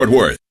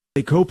Worth.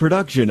 A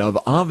co-production of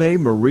Ave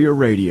Maria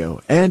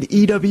Radio and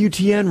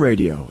EWTN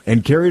Radio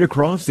and carried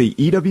across the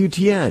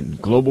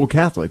EWTN Global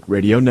Catholic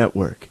Radio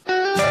Network.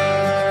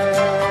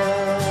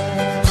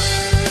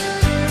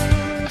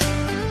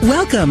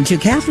 Welcome to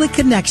Catholic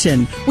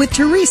Connection with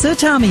Teresa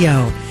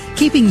Tomeo,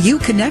 keeping you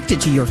connected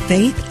to your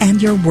faith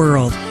and your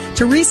world.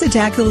 Teresa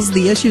tackles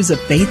the issues of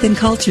faith and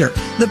culture,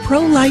 the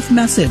pro-life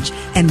message,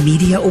 and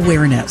media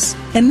awareness.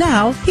 And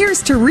now,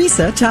 here's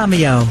Teresa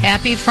Tomeo.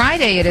 Happy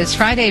Friday. It is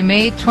Friday,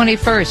 May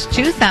 21st,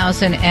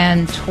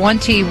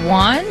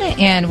 2021,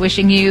 and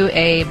wishing you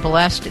a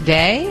blessed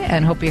day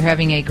and hope you're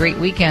having a great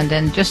weekend.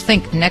 And just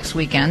think, next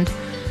weekend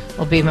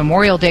will be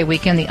Memorial Day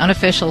weekend, the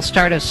unofficial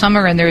start of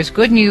summer, and there's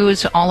good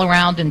news all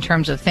around in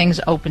terms of things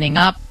opening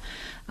up.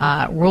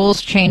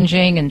 Rules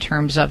changing in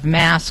terms of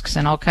masks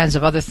and all kinds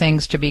of other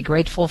things to be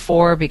grateful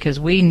for, because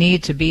we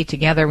need to be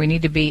together. We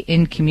need to be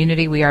in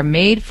community. We are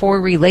made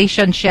for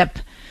relationship,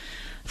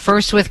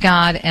 first with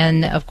God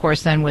and, of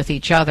course, then with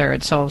each other.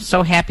 And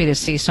so happy to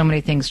see so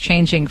many things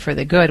changing for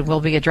the good. We'll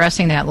be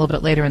addressing that a little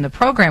bit later in the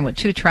program with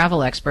two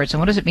travel experts.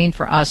 And what does it mean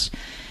for us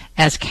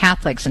as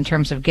Catholics in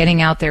terms of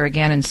getting out there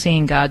again and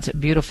seeing God's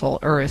beautiful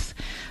earth?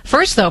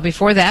 First, though,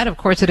 before that, of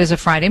course, it is a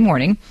Friday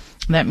morning.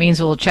 That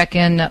means we'll check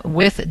in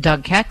with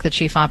Doug Keck, the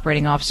Chief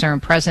Operating Officer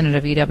and President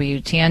of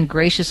EWTN,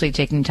 graciously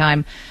taking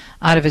time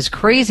out of his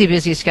crazy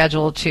busy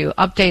schedule to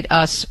update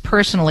us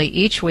personally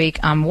each week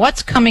on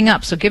what's coming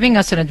up. So giving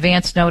us an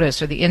advance notice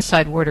or the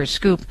inside word or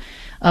scoop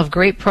of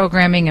great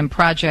programming and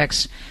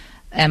projects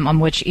on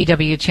which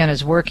EWTN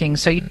is working,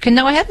 so you can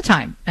know ahead of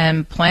time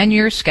and plan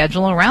your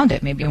schedule around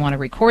it. Maybe you want to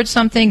record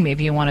something,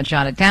 maybe you want to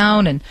jot it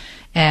down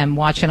and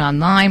watch it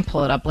online,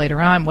 pull it up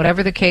later on.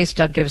 Whatever the case,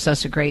 Doug gives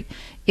us a great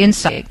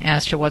insight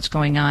as to what's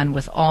going on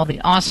with all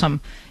the awesome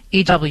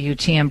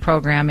EWTN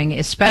programming,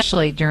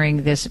 especially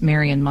during this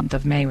Marian month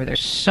of May, where there's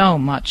so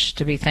much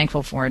to be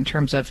thankful for in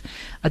terms of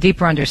a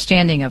deeper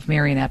understanding of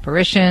Marian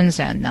apparitions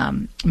and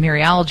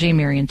Mariology,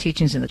 Marian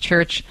teachings in the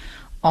Church.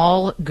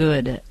 All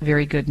good,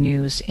 very good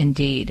news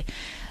indeed.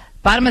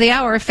 Bottom of the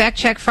hour, Fact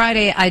Check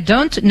Friday. I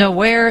don't know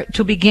where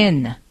to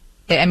begin.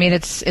 I mean,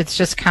 it's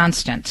just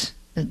constant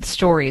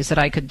stories that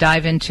I could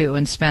dive into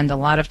and spend a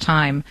lot of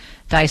time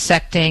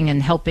dissecting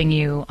and helping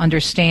you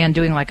understand,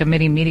 doing like a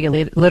mini media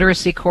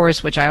literacy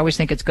course, which I always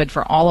think it's good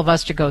for all of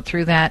us to go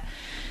through that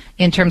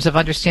in terms of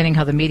understanding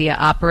how the media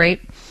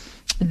operate.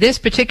 This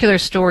particular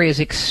story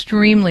is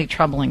extremely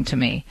troubling to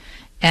me,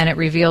 and it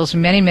reveals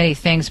many, many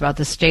things about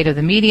the state of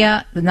the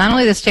media, not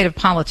only the state of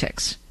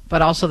politics,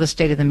 but also the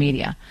state of the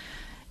media.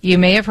 You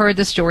may have heard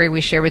the story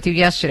we shared with you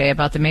yesterday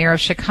about the mayor of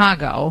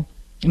Chicago,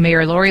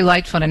 Mayor Lori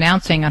Lightfoot,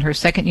 announcing on her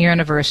second-year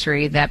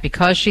anniversary that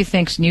because she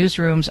thinks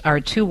newsrooms are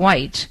too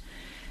white,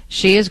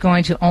 she is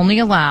going to only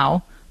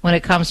allow, when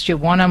it comes to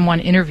one-on-one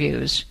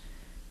interviews,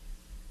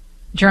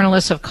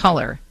 journalists of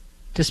color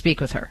to speak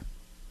with her.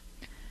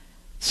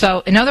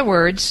 So, in other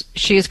words,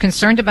 she is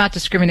concerned about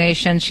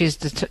discrimination. She's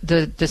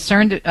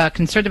concerned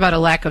about a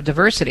lack of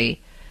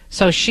diversity.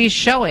 So she's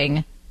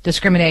showing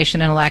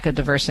discrimination and a lack of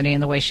diversity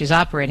in the way she's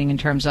operating in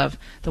terms of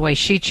the way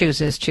she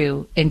chooses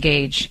to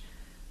engage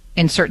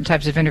in certain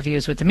types of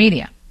interviews with the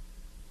media.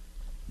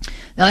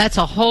 Now, that's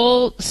a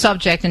whole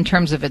subject in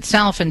terms of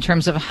itself, in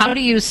terms of how do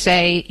you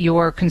say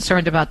you're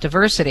concerned about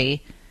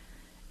diversity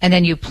and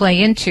then you play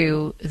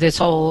into this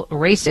whole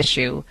race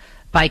issue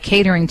by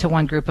catering to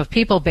one group of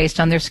people based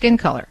on their skin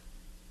color.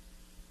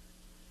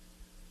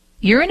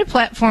 You're in a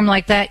platform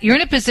like that, you're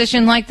in a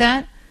position like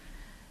that,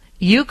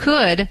 you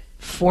could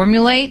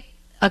formulate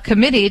a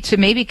committee to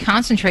maybe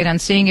concentrate on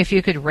seeing if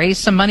you could raise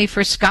some money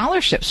for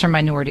scholarships for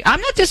minority.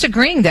 I'm not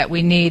disagreeing that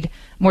we need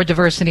more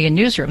diversity in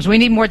newsrooms. We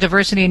need more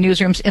diversity in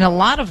newsrooms in a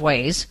lot of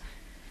ways,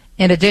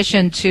 in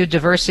addition to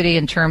diversity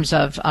in terms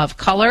of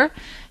color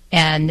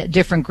and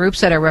different groups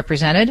that are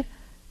represented.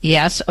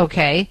 Yes,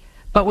 okay.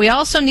 But we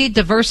also need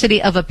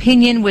diversity of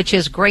opinion, which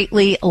is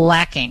greatly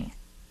lacking.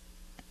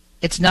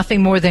 It's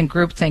nothing more than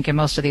groupthink in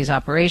most of these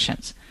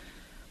operations.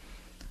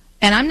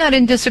 And I'm not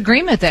in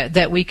disagreement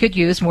that we could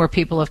use more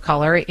people of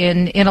color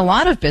in a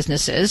lot of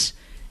businesses,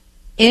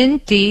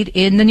 indeed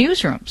in the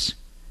newsrooms.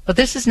 But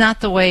this is not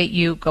the way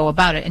you go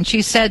about it. And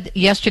she said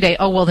yesterday,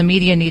 oh, well, the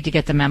media need to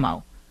get the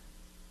memo.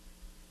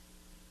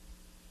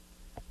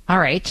 All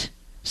right.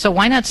 So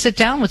why not sit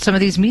down with some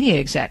of these media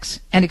execs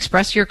and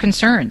express your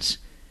concerns?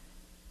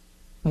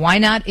 Why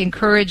not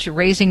encourage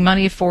raising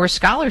money for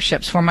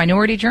scholarships for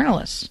minority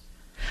journalists?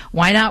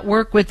 Why not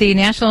work with the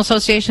National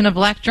Association of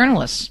Black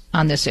Journalists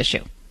on this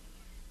issue?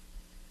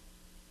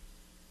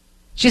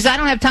 She says, I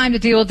don't have time to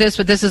deal with this,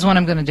 but this is what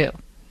I'm going to do.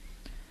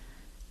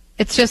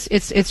 It's just,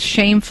 it's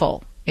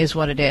shameful is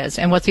what it is.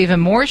 And what's even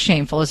more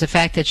shameful is the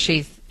fact that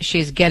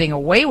she's getting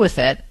away with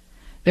it.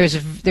 There's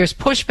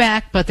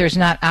pushback, but there's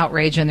not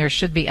outrage, and there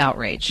should be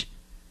outrage.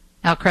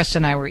 Al Crest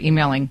and I were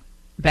emailing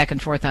back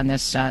and forth on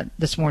this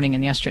this morning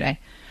and yesterday.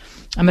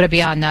 I'm going to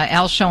be on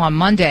Al's show on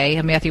Monday,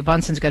 and Matthew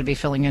Bunson's going to be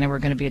filling in, and we're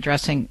going to be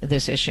addressing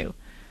this issue.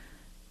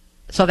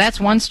 So that's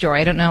one story.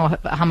 I don't know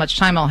how much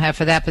time I'll have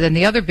for that. But then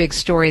the other big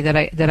story that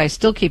I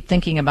still keep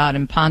thinking about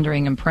and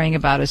pondering and praying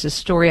about is this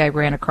story I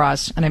ran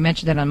across, and I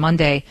mentioned it on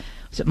Monday.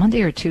 Was it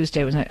Monday or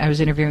Tuesday? I was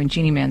interviewing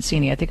Jeannie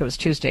Mancini. I think it was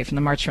Tuesday from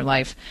the March for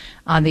Life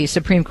on the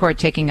Supreme Court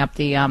taking up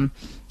the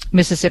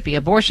Mississippi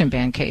abortion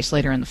ban case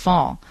later in the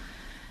fall.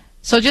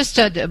 So just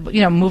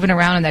moving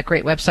around on that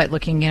great website,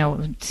 looking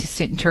in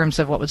terms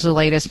of what was the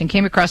latest, and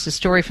came across a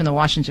story from the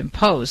Washington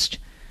Post.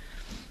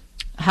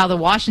 How the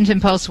Washington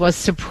Post was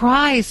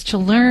surprised to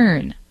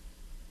learn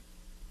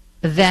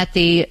that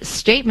the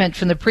statement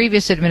from the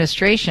previous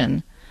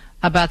administration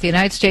about the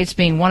United States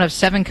being one of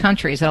 7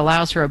 countries that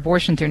allows for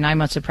abortion through 9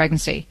 months of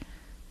pregnancy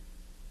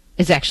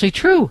is actually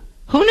true.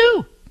 Who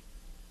knew?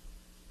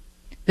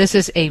 This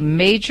is a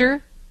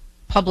major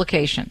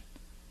publication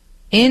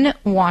in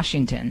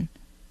Washington,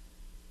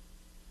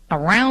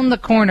 around the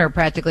corner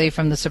practically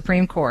from the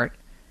Supreme Court,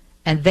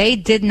 and they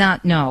did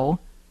not know,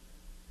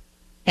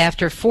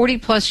 after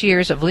 40-plus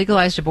years of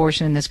legalized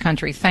abortion in this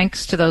country,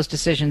 thanks to those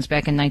decisions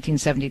back in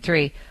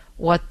 1973,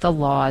 what the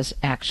laws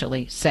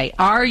actually say.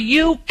 Are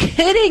you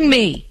kidding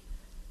me?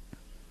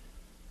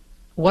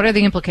 What are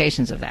the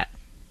implications of that?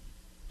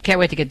 Can't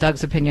wait to get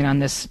Doug's opinion on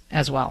this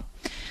as well.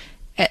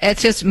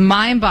 It's just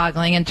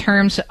mind-boggling in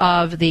terms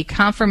of the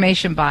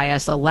confirmation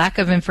bias, the lack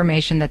of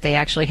information that they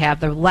actually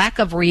have, the lack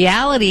of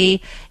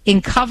reality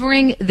in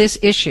covering this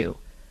issue,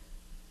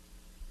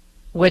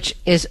 which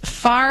is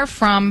far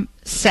from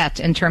set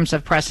in terms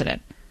of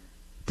precedent,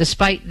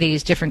 despite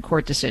these different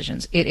court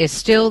decisions. It is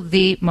still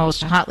the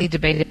most hotly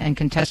debated and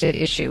contested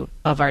issue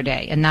of our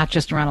day, and not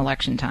just around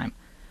election time.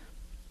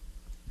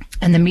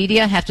 And the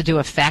media have to do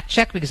a fact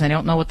check because they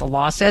don't know what the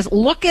law says.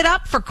 Look it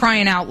up, for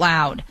crying out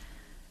loud.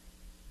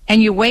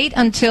 And you wait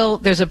until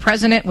there's a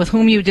president with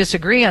whom you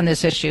disagree on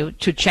this issue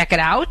to check it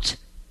out?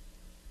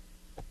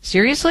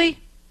 Seriously?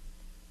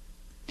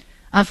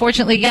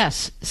 Unfortunately,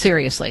 yes,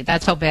 seriously.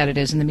 That's how bad it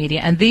is in the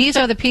media. And these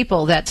are the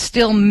people that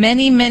still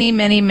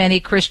many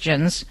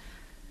Christians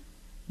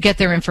get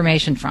their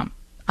information from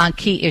on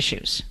key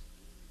issues.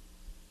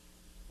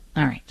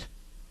 All right.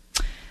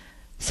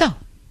 So,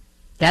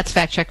 that's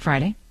Fact Check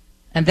Friday.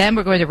 And then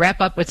we're going to wrap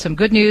up with some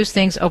good news,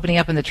 things opening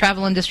up in the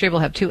travel industry. We'll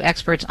have 2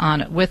 experts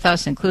on with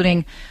us,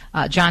 including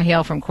John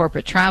Hale from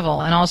Corporate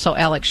Travel and also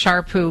Alex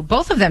Sharp, who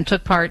both of them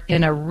took part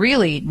in a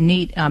really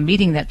neat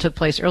meeting that took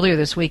place earlier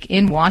this week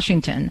in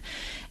Washington.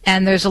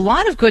 And there's a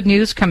lot of good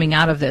news coming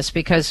out of this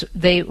because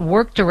they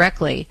worked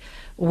directly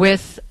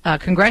with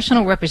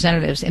congressional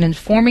representatives in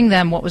informing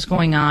them what was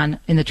going on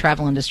in the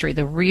travel industry,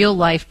 the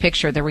real-life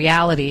picture, the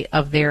reality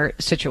of their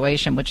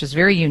situation, which is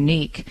very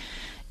unique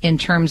in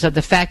terms of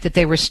the fact that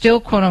they were still,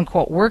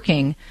 quote-unquote,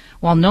 working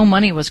while no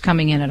money was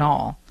coming in at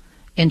all,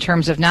 in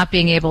terms of not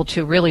being able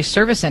to really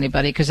service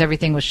anybody because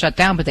everything was shut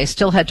down, but they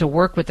still had to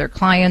work with their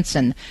clients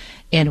and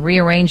in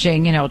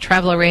rearranging,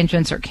 travel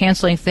arrangements or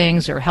canceling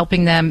things or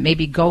helping them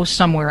maybe go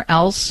somewhere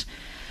else.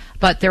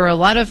 But there were a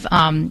lot of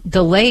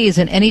delays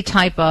in any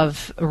type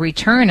of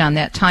return on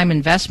that time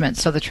investment.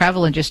 So the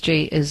travel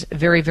industry is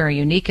very, very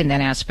unique in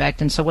that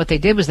aspect. And so what they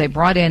did was they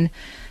brought in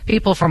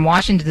people from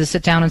Washington to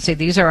sit down and say,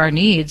 these are our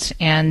needs.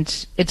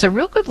 And it's a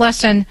real good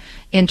lesson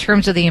in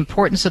terms of the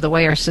importance of the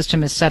way our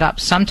system is set up.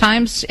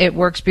 Sometimes it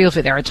works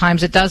beautifully. There are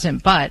times it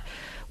doesn't. But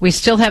we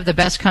still have the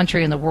best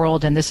country in the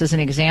world. And this is an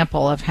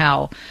example of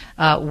how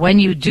when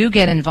you do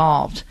get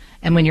involved,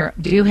 and when you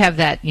do have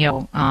that,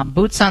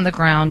 boots on the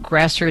ground,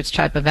 grassroots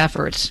type of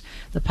efforts,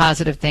 the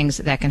positive things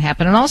that can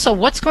happen. And also,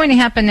 what's going to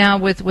happen now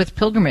with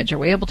pilgrimage? Are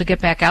we able to get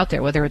back out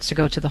there, whether it's to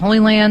go to the Holy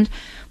Land,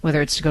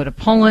 whether it's to go to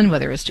Poland,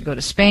 whether it's to go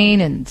to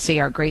Spain and see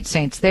our great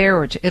saints there,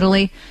 or to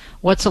Italy?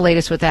 What's the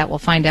latest with that? We'll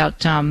find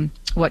out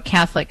what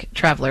Catholic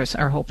travelers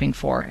are hoping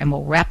for. And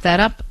we'll wrap that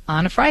up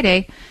on a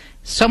Friday.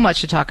 So much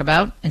to talk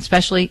about,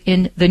 especially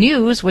in the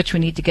news, which we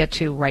need to get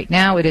to right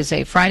now. It is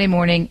a Friday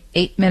morning,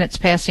 8 minutes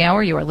past the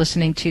hour. You are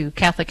listening to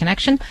Catholic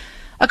Connection,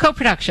 a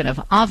co-production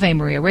of Ave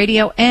Maria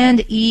Radio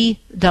and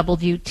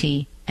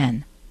EWTN.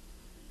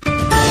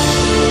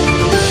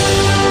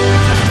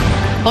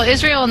 Well,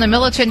 Israel and the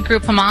militant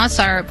group Hamas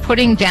are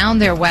putting down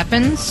their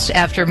weapons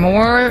after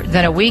more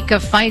than a week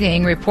of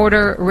fighting.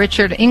 Reporter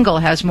Richard Engel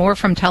has more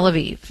from Tel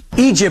Aviv.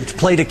 Egypt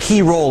played a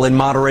key role in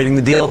moderating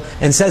the deal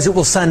and says it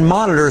will send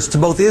monitors to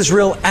both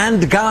Israel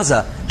and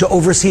Gaza to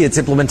oversee its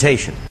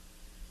implementation.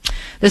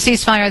 The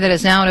ceasefire that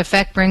is now in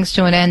effect brings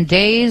to an end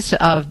days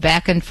of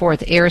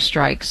back-and-forth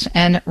airstrikes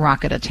and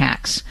rocket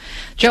attacks.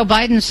 Joe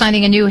Biden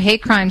signing a new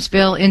hate crimes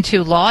bill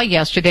into law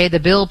yesterday, the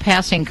bill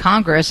passing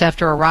Congress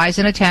after a rise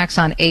in attacks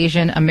on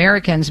Asian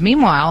Americans.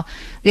 Meanwhile,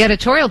 the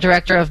editorial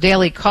director of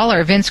Daily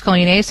Caller, Vince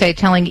Coglianese,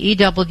 telling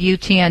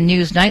EWTN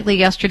News Nightly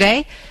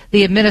yesterday,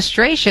 the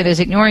administration is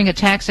ignoring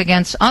attacks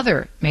against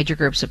other major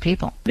groups of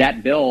people.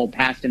 That bill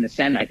passed in the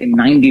Senate, I think,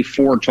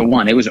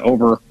 94-1. It was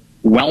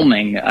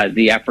overwhelming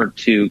the effort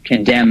to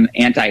condemn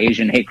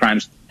anti-Asian hate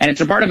crimes. And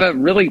it's a part of a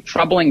really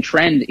troubling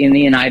trend in the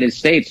United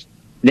States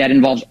that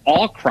involves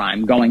all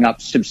crime going up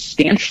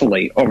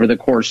substantially over the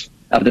course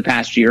of the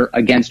past year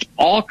against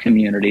all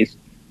communities.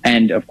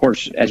 And of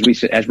course, as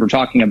we're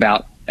talking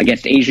about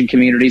against Asian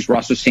communities. We're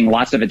also seeing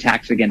lots of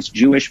attacks against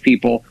Jewish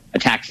people,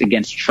 attacks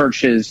against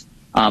churches.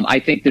 I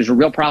think there's a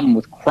real problem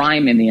with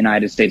crime in the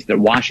United States that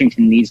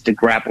Washington needs to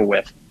grapple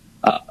with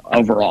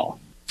overall.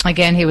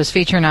 Again, he was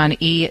featured on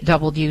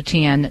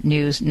EWTN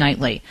News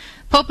Nightly.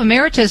 Pope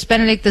Emeritus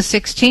Benedict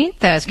XVI,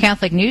 as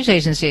Catholic News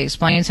Agency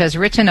explains, has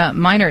written a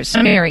minor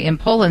seminary in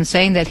Poland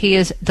saying that he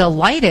is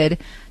delighted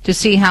to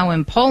see how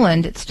in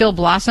Poland it still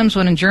blossoms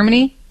when in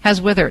Germany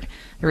has withered.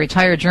 The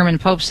retired German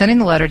Pope sending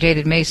the letter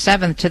dated May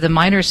 7th to the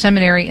minor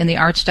seminary in the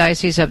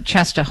Archdiocese of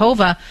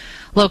Częstochowa,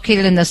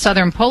 located in the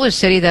southern Polish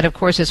city that, of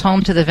course, is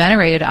home to the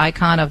venerated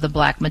icon of the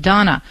Black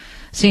Madonna.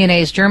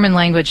 CNA's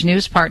German-language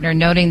news partner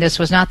noting this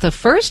was not the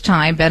first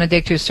time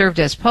Benedict, who served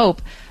as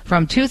Pope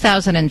from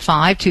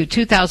 2005 to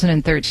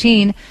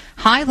 2013,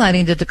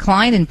 highlighting the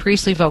decline in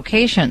priestly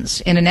vocations.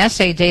 In an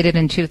essay dated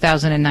in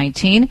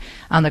 2019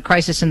 on the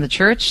crisis in the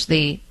Church,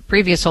 the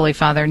previous Holy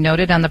Father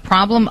noted on the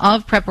problem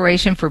of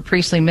preparation for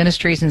priestly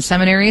ministries and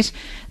seminaries,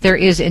 there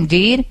is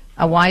indeed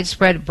a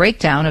widespread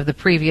breakdown of the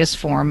previous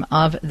form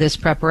of this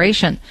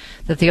preparation.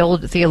 The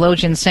old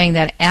theologian saying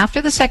that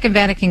after the Second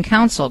Vatican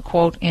Council,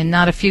 quote, in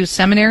not a few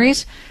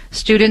seminaries,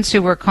 students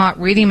who were caught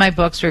reading my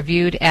books were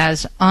viewed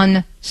as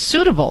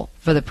unsuitable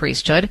for the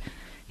priesthood.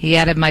 He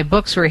added, my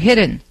books were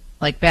hidden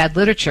like bad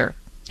literature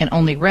and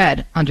only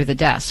read under the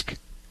desk,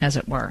 as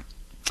it were.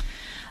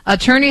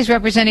 Attorneys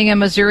representing a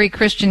Missouri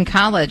Christian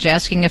college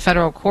asking a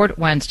federal court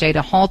Wednesday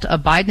to halt a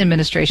Biden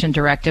administration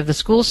directive the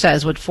school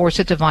says would force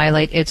it to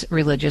violate its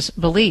religious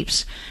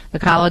beliefs. The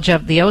College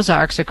of the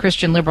Ozarks, a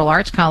Christian liberal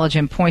arts college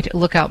in Point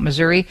Lookout,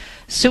 Missouri,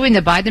 suing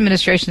the Biden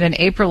administration in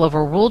April over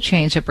a rule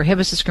change that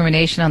prohibits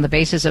discrimination on the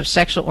basis of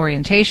sexual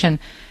orientation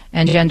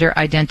and gender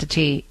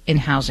identity in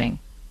housing.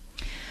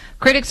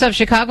 Critics of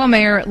Chicago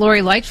Mayor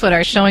Lori Lightfoot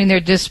are showing their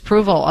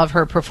disapproval of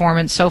her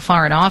performance so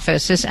far in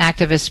office. This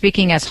activist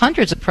speaking as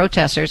hundreds of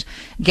protesters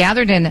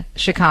gathered in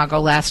Chicago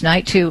last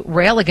night to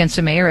rail against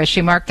the mayor as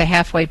she marked the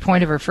halfway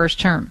point of her first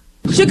term.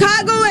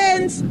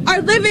 Chicagoans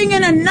are living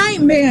in a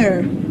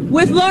nightmare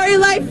with Lori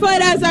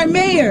Lightfoot as our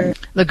mayor.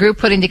 The group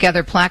putting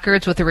together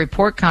placards with a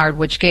report card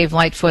which gave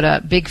Lightfoot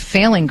a big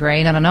failing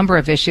grade on a number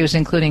of issues,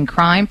 including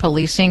crime,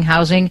 policing,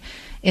 housing,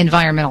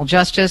 environmental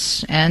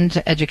justice,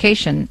 and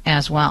education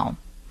as well.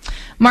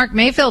 Mark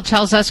Mayfield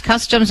tells us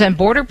Customs and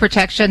Border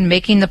Protection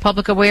making the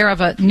public aware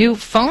of a new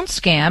phone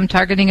scam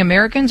targeting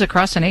Americans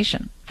across the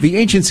nation. The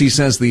agency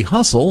says the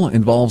hustle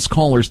involves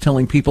callers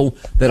telling people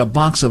that a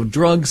box of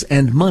drugs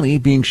and money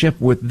being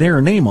shipped with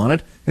their name on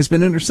it has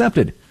been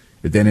intercepted.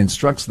 It then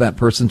instructs that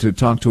person to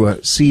talk to a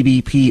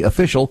CBP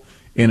official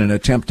in an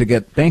attempt to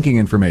get banking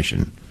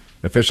information.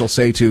 Officials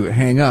say to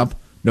hang up,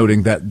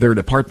 noting that their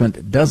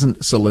department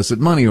doesn't solicit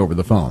money over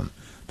the phone.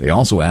 They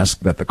also ask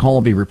that the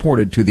call be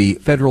reported to the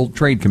Federal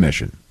Trade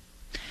Commission.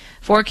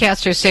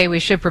 Forecasters say we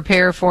should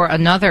prepare for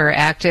another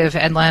active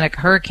Atlantic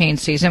hurricane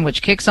season,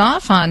 which kicks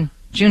off on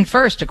June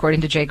 1st,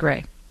 according to Jay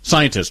Gray.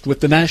 Scientists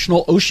with the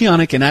National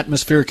Oceanic and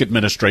Atmospheric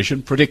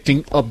Administration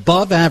predicting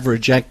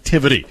above-average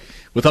activity,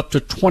 with up to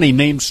 20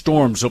 named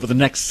storms over the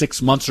next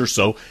 6 months or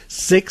so,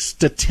 6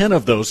 to 10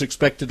 of those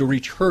expected to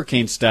reach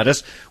hurricane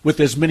status, with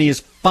as many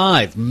as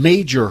 5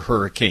 major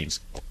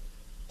hurricanes.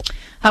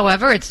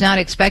 However, it's not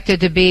expected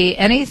to be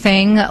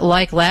anything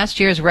like last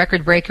year's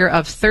record breaker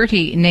of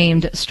 30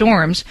 named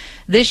storms.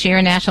 This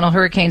year, National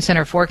Hurricane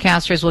Center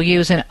forecasters will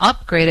use an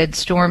upgraded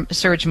storm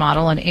surge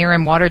model and air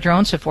and water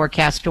drones to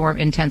forecast storm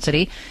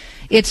intensity.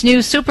 Its new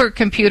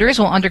supercomputers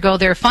will undergo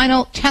their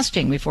final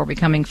testing before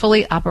becoming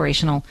fully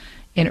operational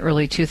in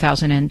early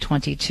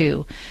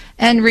 2022.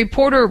 And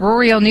reporter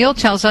Rory O'Neill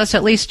tells us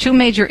at least 2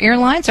 major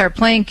airlines are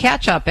playing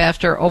catch-up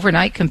after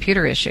overnight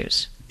computer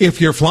issues. If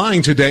you're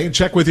flying today,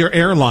 check with your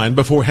airline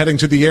before heading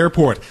to the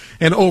airport.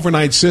 An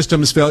overnight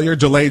systems failure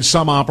delayed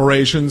some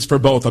operations for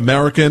both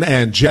American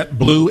and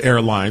JetBlue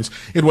Airlines.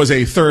 It was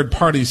a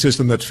third-party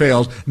system that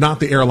failed, not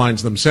the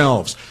airlines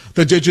themselves.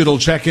 The digital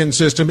check-in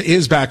system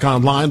is back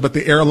online, but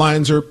the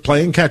airlines are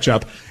playing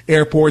catch-up.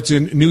 Airports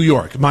in New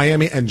York,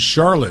 Miami, and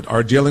Charlotte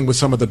are dealing with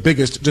some of the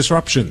biggest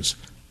disruptions.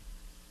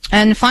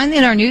 And finally,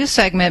 in our news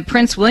segment,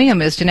 Prince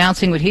William is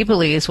denouncing what he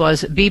believes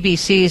was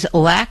BBC's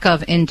lack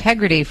of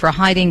integrity for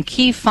hiding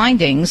key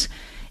findings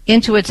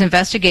into its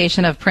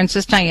investigation of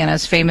Princess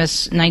Diana's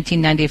famous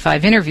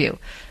 1995 interview.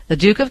 The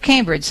Duke of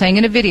Cambridge saying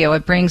in a video,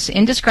 it brings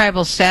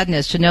indescribable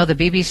sadness to know the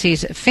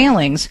BBC's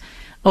failings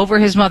over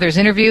his mother's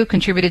interview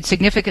contributed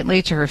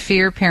significantly to her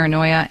fear,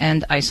 paranoia,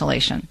 and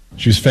isolation.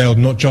 She was failed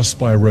not just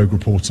by a rogue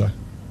reporter,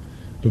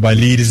 but by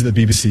leaders at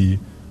the BBC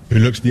who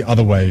looked the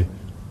other way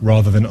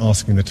rather than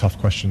asking the tough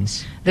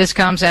questions. This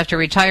comes after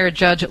retired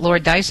Judge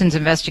Lord Dyson's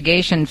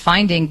investigation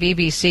finding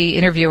BBC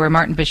interviewer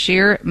Martin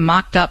Bashir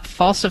mocked up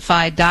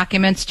falsified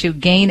documents to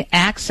gain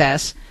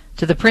access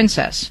to the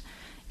princess.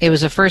 It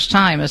was the first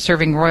time a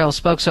serving royal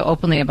spoke so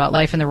openly about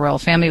life in the royal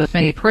family, with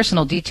many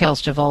personal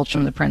details divulged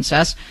from the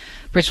princess.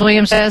 Prince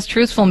William says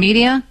truthful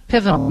media,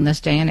 pivotal in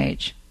this day and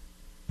age.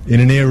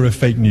 In an era of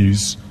fake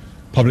news,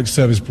 public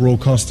service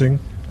broadcasting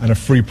and a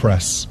free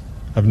press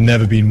have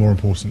never been more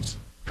important.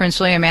 Prince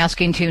William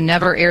asking to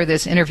never air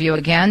this interview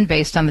again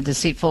based on the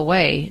deceitful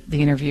way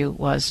the interview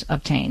was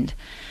obtained.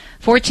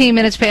 14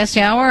 minutes past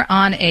the hour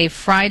on a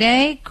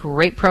Friday.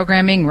 Great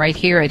programming right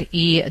here at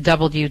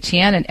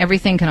EWTN, and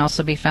everything can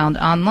also be found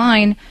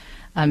online.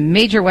 A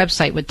major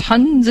website with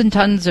tons and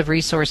tons of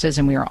resources,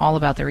 and we are all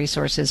about the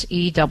resources,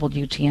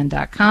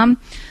 EWTN.com.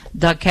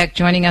 Doug Keck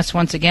joining us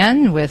once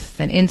again with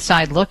an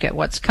inside look at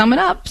what's coming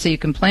up so you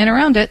can plan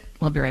around it.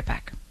 We'll be right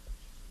back.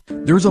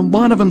 There's a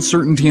lot of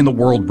uncertainty in the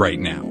world right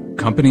now.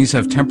 Companies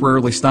have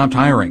temporarily stopped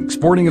hiring.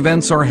 Sporting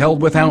events are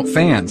held without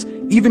fans.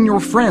 Even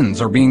your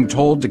friends are being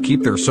told to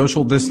keep their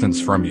social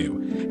distance from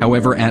you.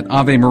 However, at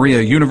Ave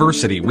Maria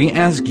University, we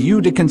ask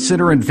you to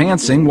consider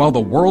advancing while the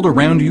world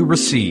around you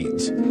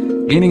recedes.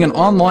 Gaining an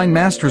online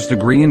master's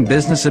degree in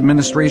business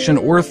administration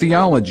or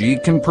theology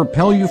can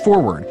propel you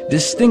forward,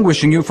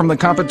 distinguishing you from the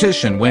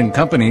competition when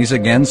companies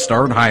again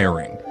start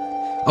hiring.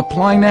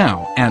 Apply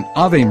now at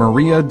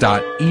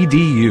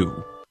avemaria.edu.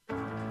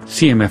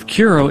 CMF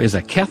Curo is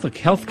a Catholic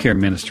healthcare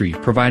ministry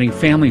providing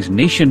families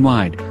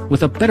nationwide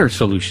with a better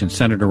solution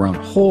centered around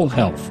whole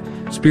health,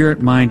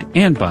 spirit, mind,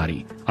 and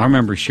body. Our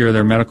members share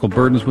their medical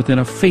burdens within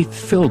a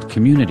faith-filled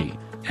community.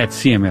 At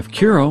CMF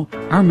Curo,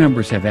 our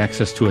members have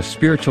access to a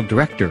spiritual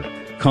director,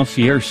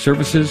 concierge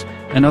services,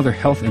 and other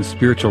health and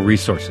spiritual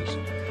resources.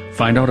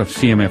 Find out if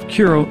CMF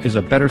Curo is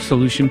a better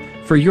solution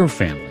for your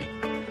family.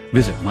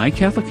 Visit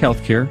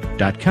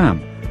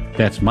mycatholichealthcare.com.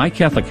 That's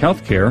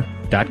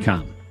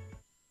mycatholichealthcare.com.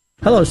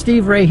 Hello,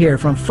 Steve Ray here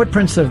from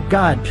Footprints of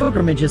God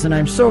Pilgrimages, and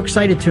I'm so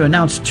excited to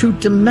announce 2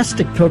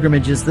 domestic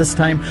pilgrimages this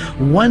time.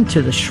 One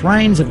to the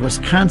Shrines of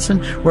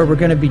Wisconsin, where we're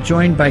going to be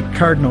joined by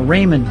Cardinal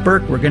Raymond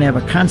Burke. We're going to have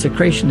a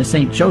consecration to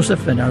St.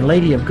 Joseph and Our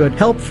Lady of Good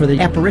Help for the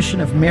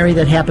apparition of Mary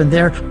that happened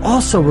there.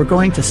 Also, we're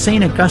going to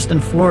St. Augustine,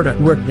 Florida,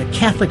 where the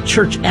Catholic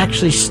Church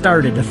actually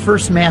started, the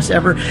first Mass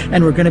ever,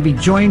 and we're going to be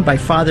joined by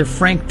Father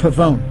Frank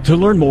Pavone. To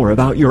learn more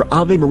about your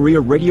Ave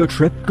Maria radio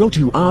trip, go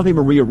to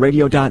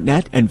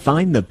AveMariaRadio.net and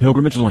find the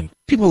pilgrimage link.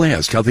 People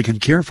ask how they can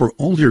care for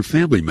older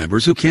family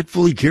members who can't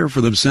fully care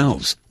for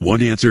themselves. One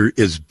answer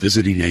is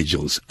Visiting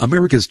Angels,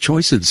 America's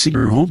choice in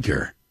senior home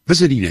care.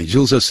 Visiting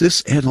Angels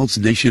assists adults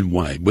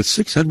nationwide with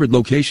 600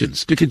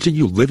 locations to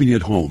continue living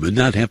at home and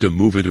not have to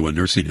move into a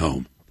nursing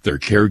home. Their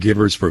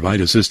caregivers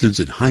provide assistance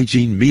in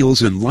hygiene,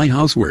 meals, and light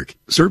housework.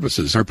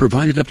 Services are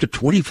provided up to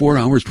 24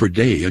 hours per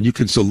day, and you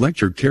can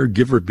select your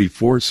caregiver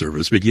before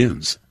service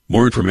begins.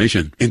 More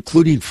information,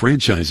 including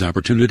franchise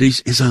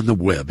opportunities, is on the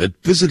web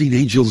at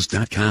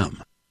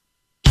visitingangels.com.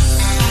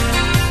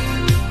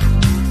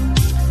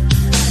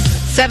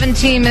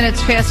 17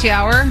 minutes past the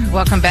hour.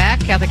 Welcome back.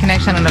 Catholic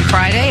Connection on a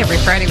Friday. Every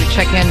Friday we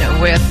check in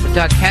with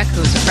Doug Keck,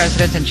 who's the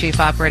President and Chief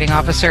Operating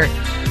Officer.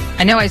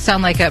 I know I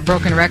sound like a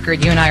broken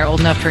record. You and I are old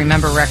enough to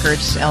remember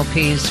records,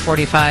 LPs,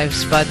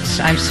 45s, but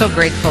I'm so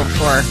grateful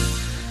for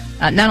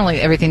not only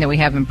everything that we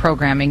have in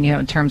programming,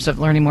 in terms of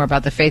learning more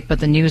about the faith,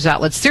 but the news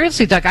outlets.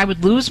 Seriously, Doug, I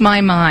would lose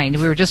my mind.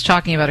 We were just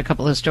talking about a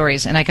couple of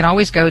stories, and I can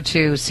always go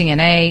to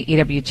CNA,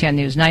 EWTN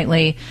News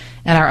Nightly,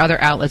 and our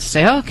other outlets and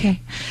say, okay,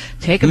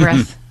 take a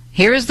breath.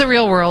 Here is the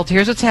real world.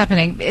 Here's what's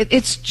happening.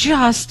 It's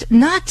just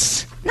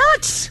nuts.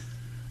 Nuts.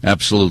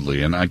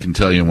 Absolutely. And I can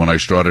tell you when I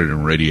started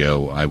in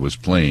radio, I was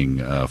playing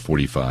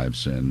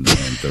 45s and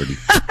 30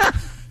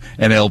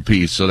 and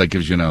LPs. So that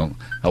gives you know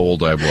how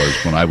old I was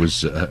when I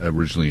was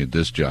originally a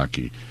disc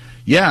jockey.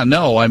 Yeah,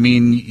 no, I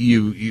mean,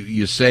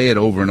 you say it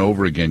over and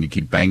over again. You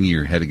keep banging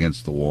your head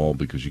against the wall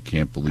because you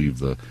can't believe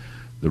the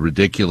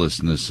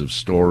ridiculousness of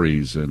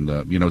stories. And,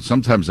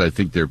 sometimes I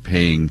think they're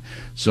paying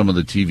some of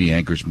the TV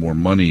anchors more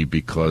money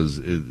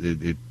because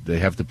they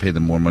have to pay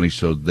them more money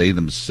so they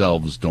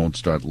themselves don't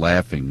start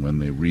laughing when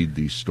they read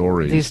these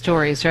stories. These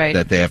stories, right.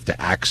 That they have to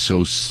act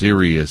so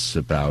serious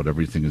about.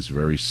 Everything is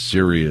very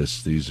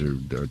serious. These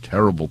are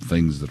terrible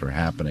things that are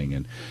happening.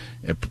 And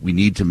we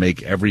need to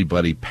make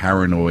everybody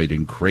paranoid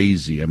and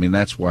crazy. I mean,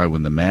 that's why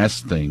when the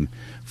mask thing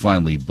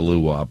finally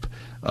blew up,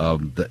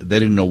 they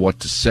didn't know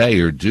what to say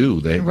or do.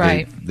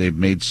 They've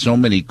made so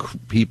many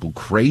people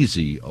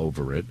crazy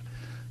over it,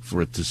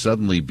 for it to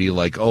suddenly be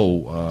like,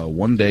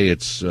 one day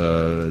it's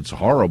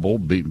horrible,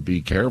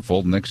 be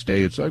careful. Next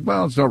day it's like,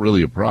 well, it's not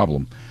really a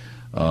problem.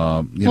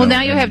 Now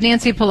you have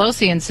Nancy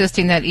Pelosi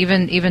insisting that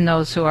even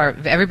those who are,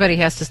 everybody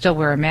has to still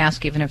wear a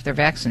mask even if they're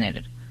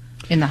vaccinated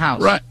in the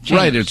house. Right.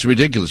 It's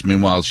ridiculous.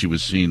 Meanwhile, she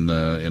was seen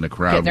in a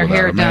crowd getting their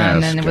hair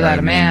done and without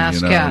a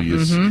mask.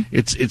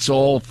 It's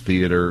all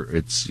theater.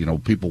 It's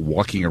people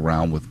walking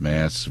around with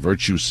masks,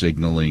 virtue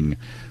signaling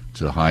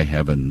to high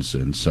heavens,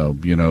 and so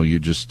you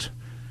just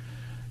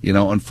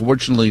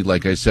unfortunately,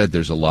 like I said,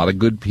 there's a lot of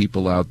good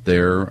people out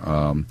there.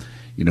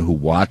 Who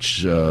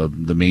watch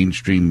the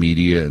mainstream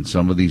media and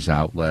some of these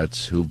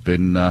outlets who've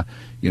been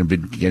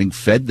been getting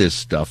fed this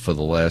stuff for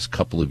the last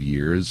couple of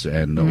years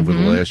and over the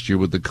last year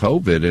with the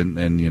COVID,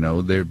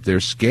 and they're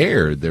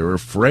scared, they're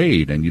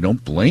afraid, and you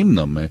don't blame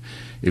them.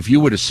 If you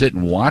were to sit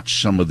and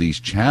watch some of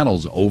these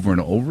channels over and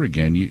over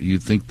again,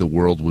 you'd think the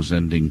world was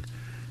ending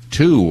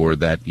too, or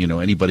that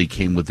anybody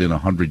came within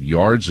 100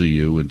 yards of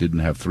you and didn't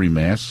have 3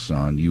 masks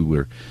on, you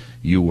were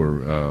you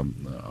were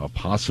a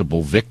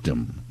possible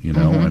victim.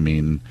 I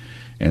mean.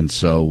 And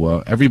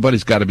so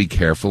everybody's got to be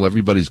careful.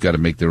 Everybody's got to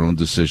make their own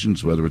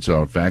decisions, whether it's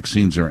about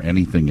vaccines or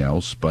anything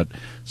else. But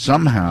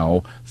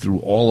somehow,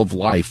 through all of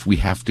life, we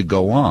have to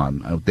go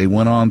on. They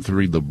went on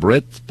through the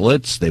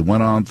Blitz. They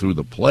went on through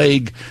the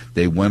plague.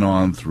 They went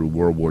on through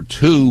World War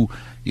II.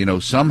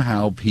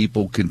 Somehow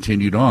people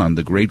continued on.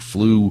 The Great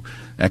Flu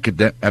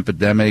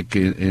epidemic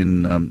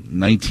in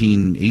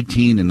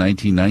 1918 and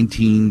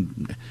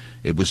 1919,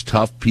 it was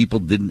tough. People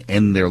didn't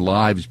end their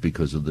lives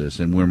because of this,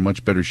 and we're in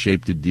much better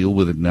shape to deal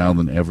with it now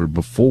than ever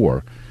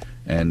before.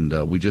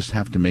 And we just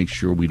have to make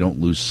sure we don't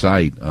lose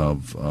sight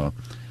of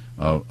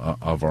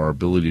our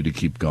ability to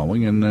keep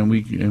going, and then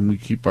we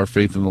keep our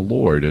faith in the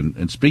Lord.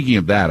 And speaking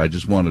of that, I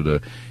just wanted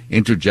to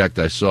interject.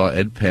 I saw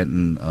Ed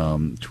Penton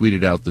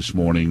tweeted out this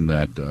morning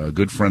that a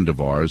good friend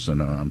of ours,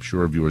 and I'm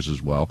sure of yours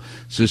as well,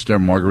 Sister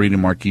Margarita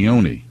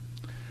Marchioni,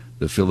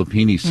 the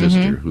Filipini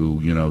sister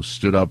who,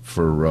 stood up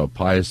for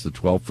Pius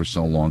XII for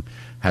so long,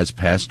 has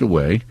passed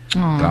away.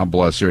 Aww. God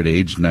bless her at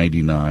age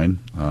 99.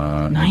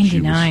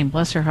 99,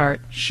 bless her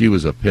heart. She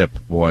was a pip,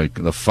 boy,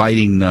 the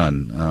fighting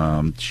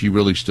nun. She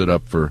really stood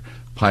up for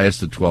Pius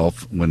XII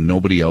when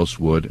nobody else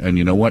would. And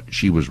you know what?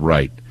 She was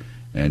right.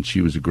 And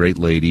she was a great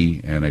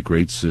lady and a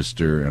great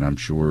sister, and I'm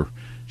sure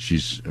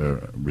she's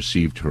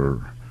received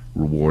her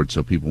reward,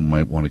 so people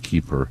might want to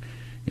keep her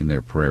in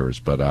their prayers.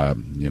 But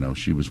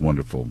she was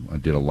wonderful. I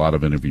did a lot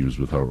of interviews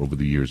with her over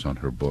the years on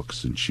her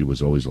books, and she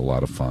was always a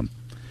lot of fun.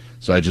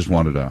 So I just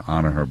wanted to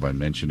honor her by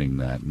mentioning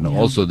that. And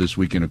also this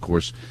weekend, of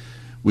course,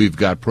 we've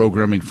got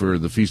programming for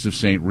the Feast of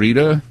St.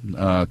 Rita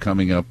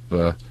coming up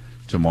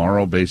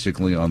tomorrow,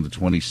 basically on the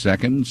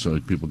 22nd, so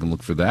people can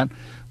look for that.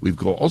 We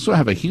also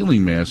have a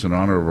healing mass in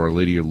honor of Our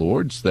Lady of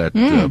Lourdes that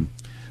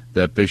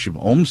Bishop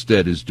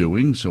Olmsted is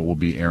doing, so we'll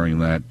be airing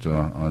that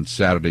on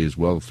Saturday as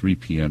well, 3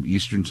 p.m.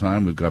 Eastern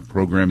Time. We've got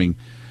programming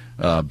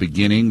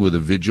beginning with a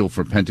vigil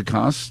for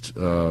Pentecost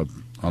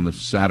on the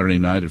Saturday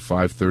night at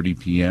 5:30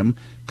 p.m.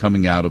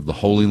 coming out of the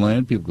Holy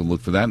Land. People can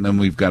look for that. And then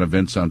we've got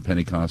events on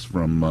Pentecost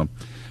from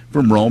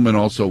Rome and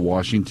also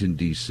Washington,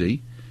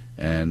 D.C.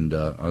 And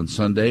on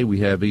Sunday, we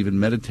have even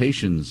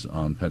meditations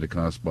on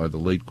Pentecost by the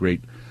late,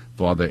 great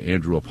Father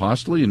Andrew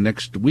Apostoli. And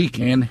next week,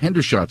 Ann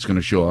Hendershot's going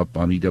to show up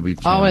on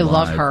EWTN Oh, I Live.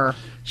 love her.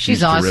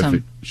 She's awesome.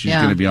 Terrific. She's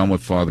going to be on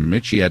with Father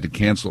Mitch. She had to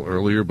cancel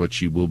earlier, but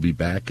she will be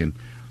back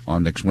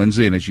on next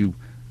Wednesday. And as you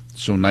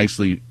so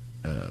nicely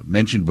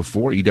mentioned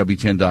before,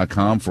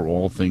 EWTN.com for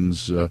all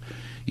things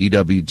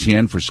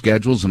EWTN for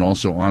schedules, and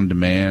also on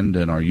demand,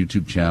 and our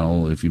YouTube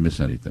channel if you miss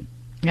anything.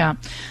 Yeah,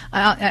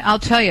 I'll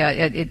tell you,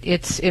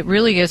 it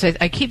really is.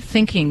 I keep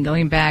thinking,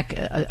 going back,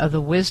 of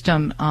the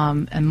wisdom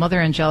and Mother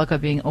Angelica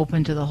being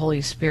open to the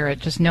Holy Spirit,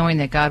 just knowing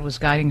that God was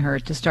guiding her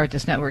to start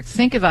this network.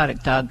 Think about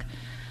it, Doug.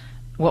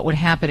 What would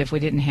happen if we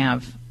didn't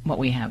have what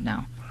we have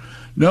now?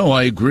 No,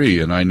 I agree,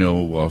 and I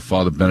know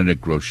Father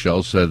Benedict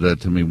Rochelle said that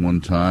to me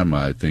one time.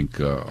 I think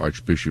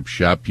Archbishop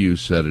Chaput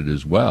said it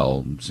as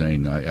well,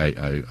 saying,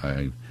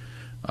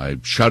 I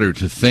shudder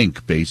to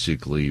think,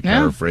 basically,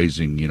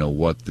 paraphrasing,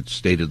 what the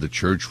state of the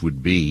church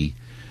would be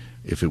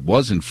if it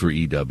wasn't for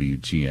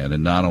EWTN,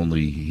 and not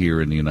only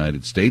here in the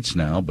United States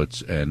now,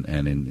 but and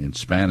in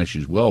Spanish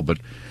as well, but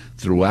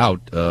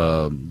throughout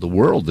the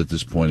world at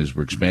this point as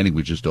we're expanding.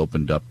 We just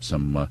opened up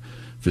some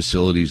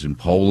facilities in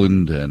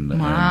Poland and a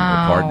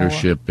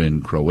partnership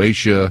in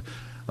Croatia.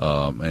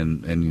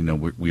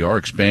 And we are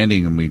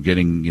expanding, and we're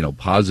getting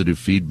positive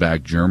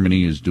feedback.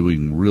 Germany is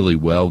doing really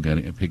well,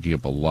 picking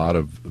up a lot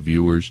of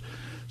viewers.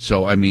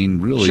 So I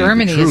mean, really,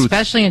 Germany, the truth,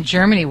 especially in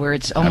Germany, where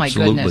it's my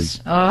goodness,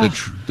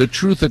 the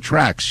truth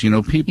attracts.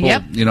 People.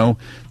 Yep.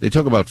 They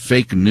talk about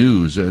fake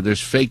news.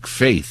 There's fake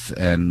faith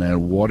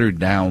and watered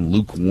down,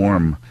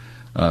 lukewarm.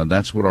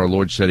 That's what our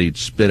Lord said He'd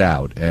spit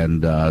out.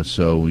 And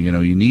so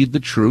you need the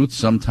truth.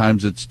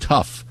 Sometimes it's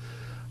tough.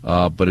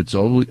 But it's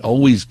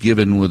always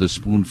given with a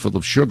spoonful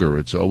of sugar.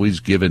 It's always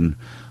given,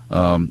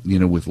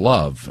 with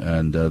love.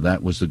 And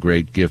that was the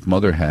great gift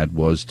Mother had,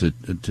 was to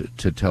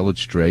tell it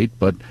straight,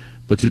 but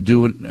to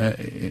do it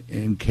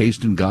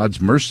encased in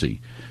God's mercy.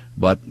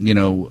 But,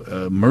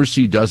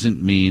 mercy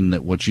doesn't mean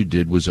that what you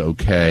did was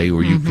okay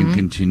or you can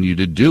continue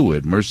to do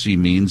it. Mercy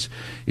means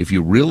if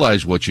you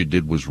realize what you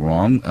did was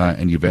wrong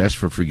and you've asked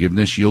for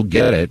forgiveness, you'll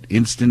get it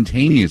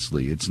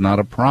instantaneously. It's not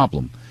a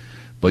problem.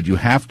 But you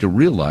have to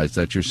realize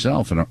that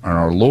yourself. And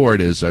our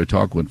Lord, as I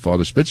talk with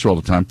Father Spitzer all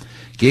the time,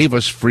 gave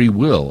us free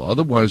will.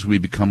 Otherwise, we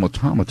become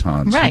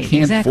automatons. Right,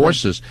 He can't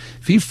force us.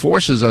 If He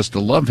forces us to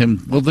love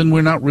Him, well, then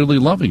we're not really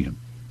loving Him.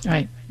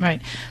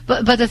 Right.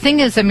 But the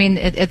thing is, I mean,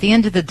 at the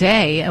end of the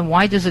day,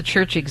 why does a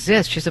church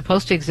exist? She's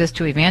supposed to exist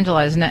to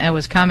evangelize. And I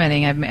was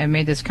commenting, I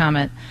made this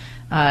comment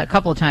a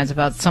couple of times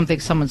about something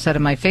someone said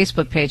on my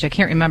Facebook page. I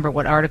can't remember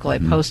what article I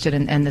posted,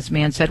 and this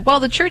man said, well,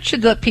 the church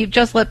should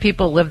just let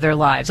people live their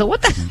lives. So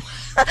what the...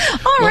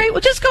 All right, well,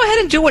 just go ahead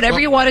and do whatever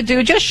you want to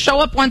do. Just show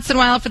up once in a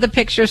while for the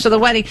pictures of the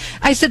wedding.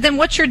 I said, then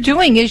what you're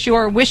doing is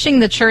you're wishing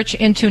the church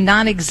into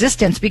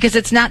non-existence, because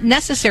it's not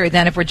necessary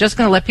then if we're just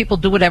going to let people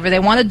do whatever they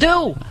want to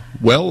do.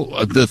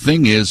 Well, the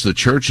thing is, the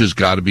church has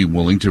got to be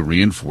willing to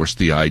reinforce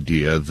the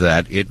idea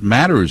that it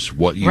matters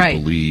what you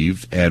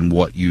believe and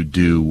what you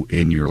do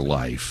in your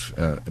life.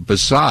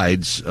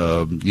 Besides,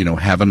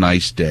 have a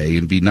nice day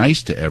and be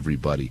nice to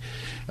everybody.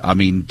 I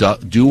mean,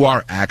 do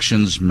our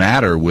actions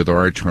matter with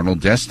our eternal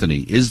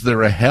destiny? Is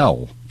there a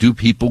hell? Do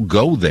people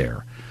go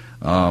there?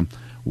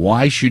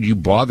 Why should you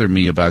bother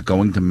me about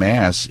going to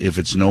Mass if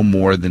it's no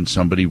more than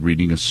somebody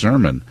reading a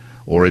sermon?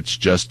 Or it's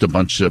just a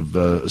bunch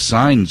of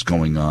signs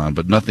going on,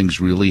 but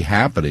nothing's really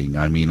happening.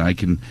 I mean, I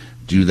can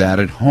do that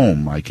at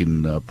home. I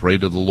can pray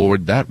to the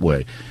Lord that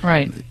way.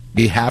 Right.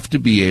 We have to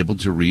be able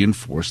to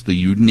reinforce the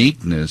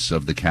uniqueness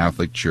of the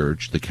Catholic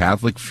Church, the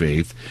Catholic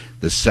faith,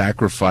 the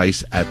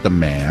sacrifice at the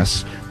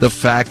Mass, the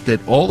fact that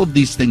all of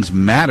these things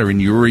matter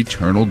in your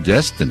eternal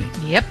destiny.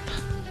 Yep.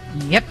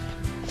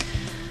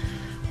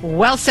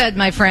 Well said,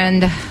 my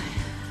friend.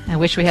 I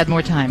wish we had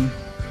more time.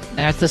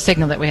 That's the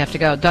signal that we have to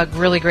go. Doug,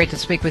 really great to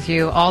speak with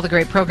you. All the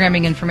great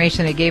programming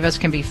information they gave us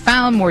can be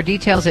found. More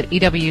details at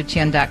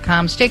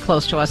EWTN.com. Stay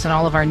close to us and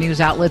all of our news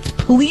outlets.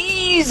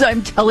 Please,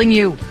 I'm telling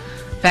you.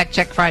 Fact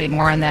Check Friday.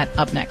 More on that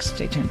up next.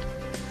 Stay tuned.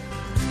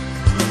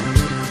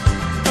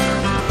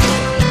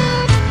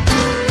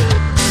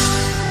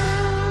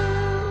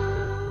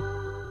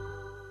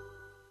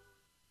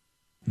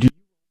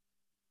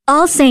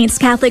 All Saints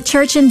Catholic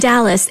Church in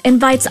Dallas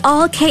invites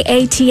all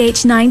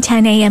KATH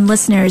 910 AM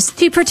listeners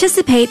to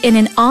participate in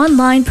an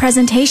online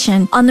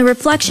presentation on the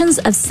reflections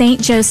of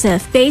Saint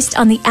Joseph based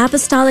on the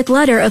apostolic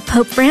letter of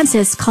Pope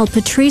Francis called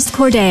Patrice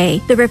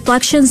Corday. The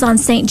Reflections on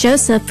Saint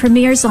Joseph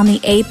premieres on the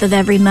 8th of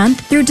every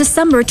month through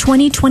December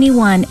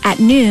 2021 at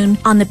noon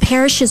on the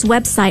parish's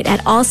website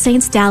at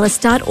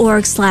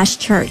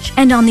allsaintsdallas.org/church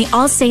and on the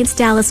All Saints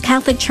Dallas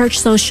Catholic Church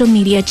social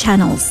media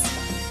channels.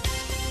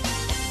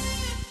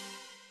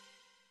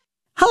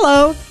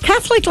 Hello,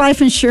 Catholic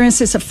Life Insurance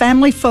is a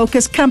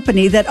family-focused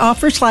company that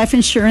offers life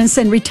insurance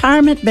and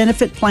retirement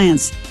benefit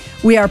plans.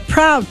 We are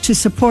proud to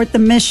support the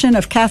mission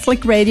of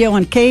Catholic Radio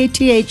on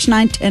KATH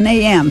 910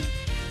 AM.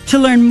 To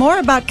learn more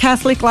about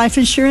Catholic Life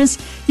Insurance,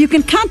 you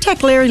can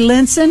contact Larry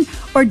Linson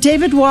or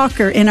David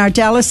Walker in our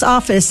Dallas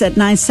office at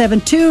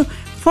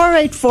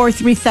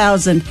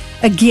 972-484-3000.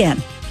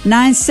 Again,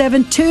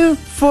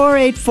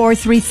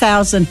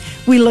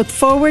 972-484-3000. We look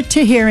forward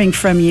to hearing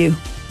from you.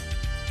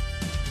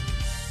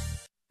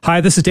 Hi,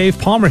 this is Dave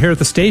Palmer here at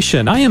the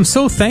station. I am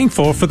so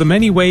thankful for the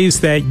many ways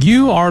that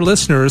you, our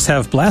listeners,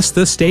 have blessed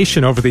this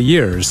station over the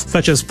years,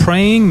 such as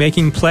praying,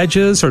 making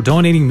pledges, or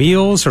donating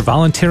meals, or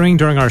volunteering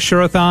during our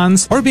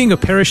Shurathons, or being a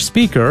parish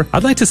speaker.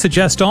 I'd like to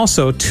suggest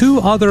also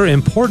 2 other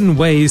important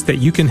ways that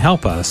you can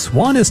help us.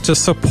 One is to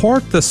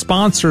support the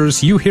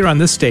sponsors you hear on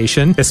this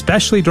station,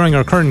 especially during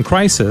our current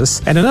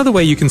crisis. And another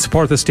way you can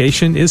support the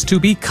station is to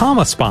become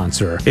a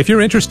sponsor. If you're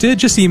interested,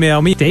 just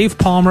email me,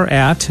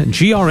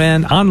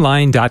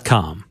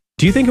 davepalmer@grnonline.com.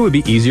 Do you think it would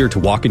be easier to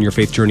walk in your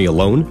faith journey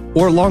alone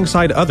or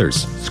alongside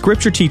others?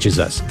 Scripture teaches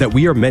us that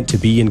we are meant to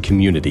be in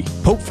community.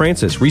 Pope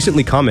Francis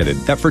recently commented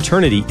that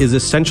fraternity is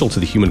essential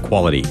to the human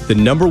quality. The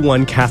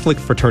 #1 Catholic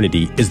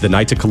fraternity is the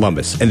Knights of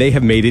Columbus, and they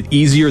have made it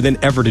easier than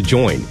ever to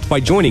join.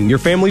 By joining, your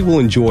family will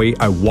enjoy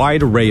a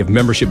wide array of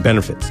membership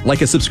benefits,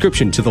 like a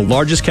subscription to the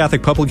largest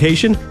Catholic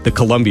publication, the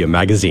Columbia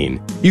Magazine.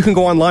 You can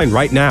go online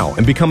right now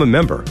and become a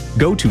member.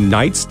 Go to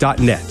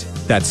knights.net.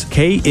 That's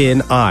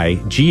KNIGHTS.net.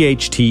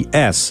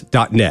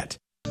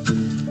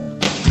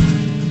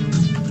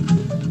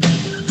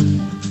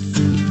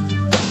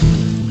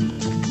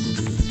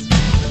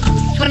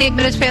 28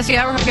 minutes past the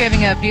hour. Hope you're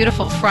having a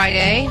beautiful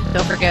Friday.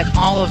 Don't forget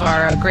all of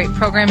our great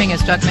programming.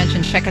 As Doug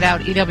mentioned, check it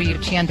out,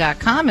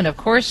 EWTN.com. And, of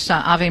course,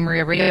 Ave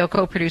Maria Radio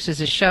co-produces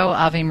this show,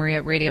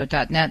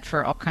 AveMariaRadio.net,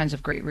 for all kinds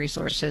of great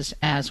resources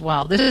as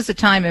well. This is the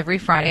time every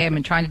Friday. I've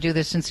been trying to do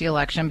this since the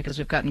election because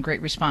we've gotten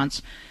great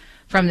response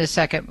from this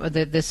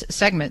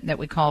segment that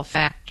we call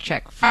Fact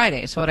Check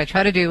Friday. So what I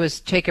try to do is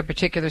take a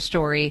particular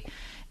story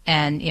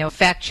and,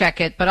 fact check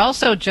it, but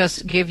also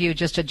just give you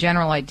just a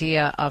general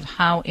idea of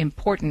how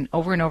important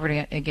over and over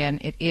again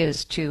it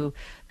is to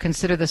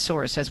consider the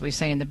source, as we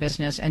say in the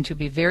business, and to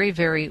be very,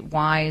 very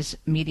wise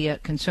media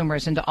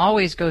consumers, and to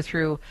always go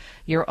through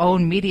your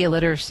own media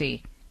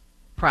literacy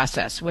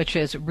process, which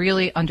is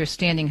really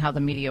understanding how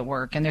the media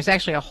work. And there's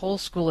actually a whole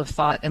school of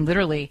thought and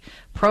literally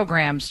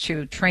programs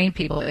to train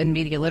people in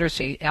media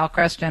literacy. Al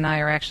Cresta and I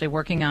are actually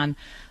working on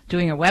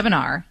doing a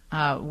webinar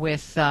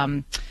with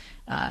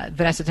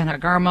Vanessa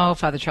Tenhar-Garmo,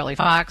 Father Charlie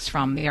Fox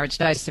from the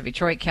Archdiocese of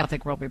Detroit,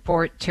 Catholic World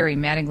Report, Terry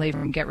Mattingly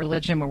from Get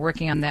Religion. We're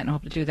working on that and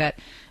hope to do that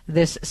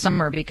this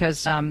summer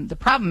because the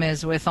problem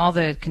is with all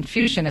the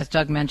confusion, as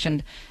Doug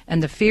mentioned,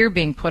 and the fear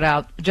being put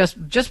out,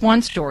 just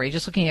one story,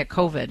 just looking at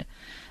COVID,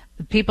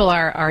 people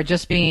are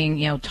just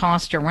being,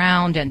 tossed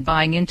around and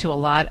buying into a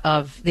lot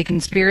of the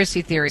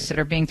conspiracy theories that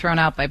are being thrown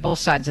out by both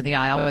sides of the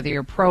aisle, whether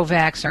you're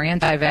pro-vax or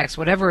anti-vax,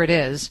 whatever it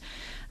is.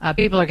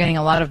 People are getting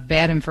a lot of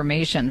bad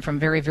information from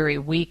very, very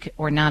weak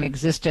or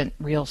non-existent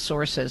real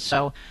sources.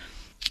 So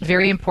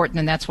very important,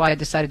 and that's why I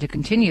decided to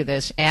continue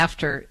this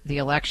after the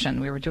election.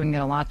 We were doing it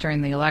a lot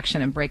during the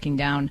election and breaking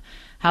down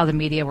how the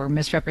media were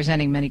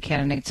misrepresenting many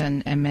candidates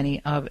and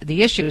many of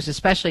the issues,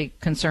 especially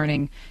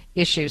concerning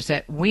issues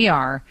that we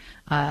are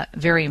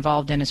very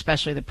involved in,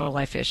 especially the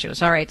pro-life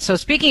issues. All right, so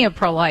speaking of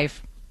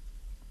pro-life,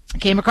 I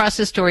came across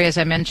this story, as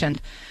I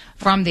mentioned,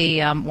 from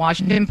the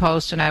Washington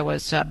Post, and I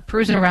was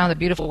cruising around the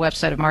beautiful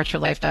website of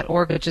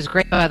marchforlife.org, which is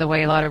great, by the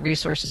way, a lot of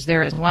resources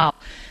there as well,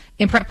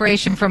 in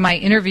preparation for my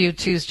interview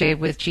Tuesday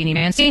with Jeannie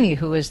Mancini,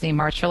 who is the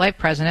March for Life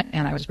president,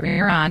 and I was bringing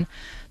her on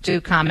to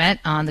comment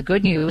on the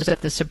good news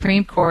that the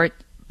Supreme Court,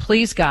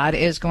 please God,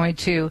 is going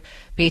to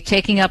be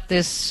taking up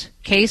this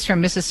case from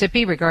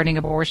Mississippi regarding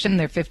abortion,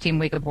 their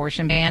 15-week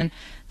abortion ban,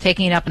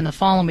 taking it up in the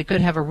fall, and we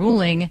could have a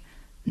ruling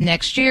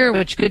next year,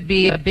 which could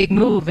be a big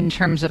move in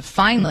terms of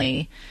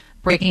finally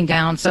breaking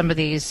down some of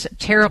these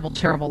terrible,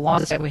 terrible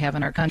laws that we have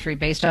in our country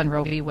based on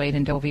Roe v. Wade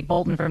and Doe v.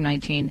 Bolton from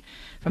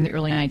the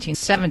early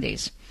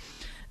 1970s.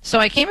 So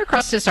I came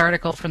across this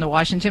article from the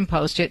Washington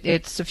Post.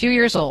 It's a few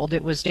years old.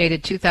 It was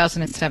dated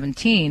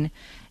 2017,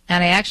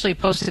 and I actually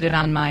posted it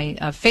on my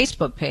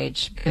Facebook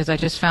page because I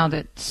just found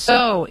it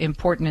so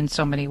important in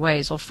so many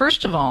ways. Well,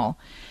 first of all,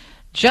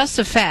 just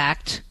the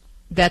fact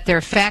that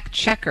their fact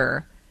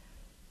checker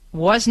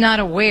was not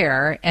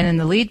aware, and in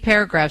the lead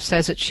paragraph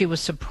says that she was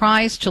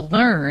surprised to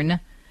learn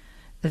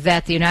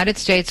that the United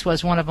States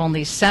was one of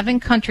only 7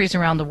 countries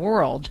around the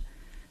world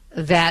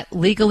that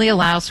legally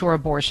allows for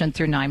abortion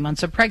through 9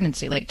 months of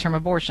pregnancy, late-term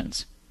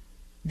abortions.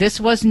 This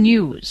was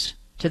news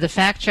to the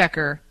fact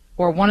checker,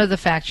 or one of the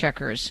fact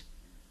checkers,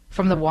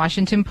 from the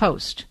Washington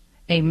Post,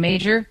 a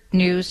major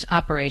news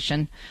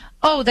operation.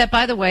 Oh, that,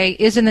 by the way,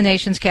 is in the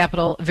nation's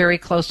capital, very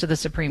close to the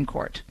Supreme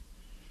Court.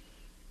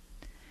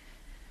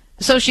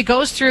 So she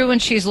goes through and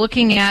she's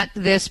looking at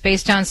this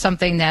based on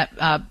something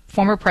that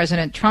former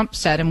President Trump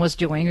said and was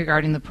doing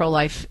regarding the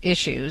pro-life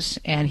issues,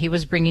 and he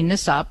was bringing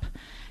this up,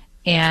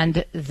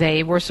 and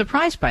they were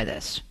surprised by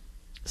this.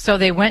 So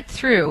they went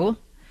through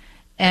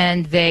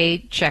and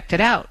they checked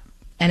it out.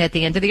 And at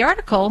the end of the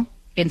article,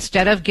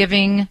 instead of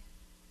giving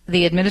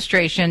the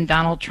administration,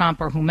 Donald Trump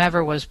or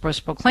whomever was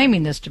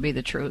proclaiming this to be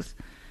the truth,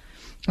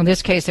 in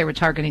this case they were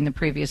targeting the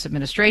previous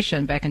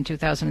administration back in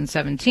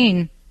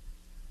 2017,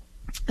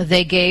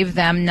 they gave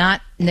them they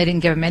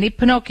didn't give them any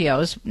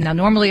Pinocchios. Now,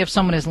 normally if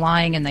someone is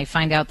lying and they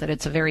find out that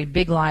it's a very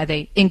big lie,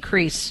 they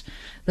increase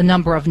the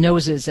number of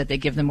noses that they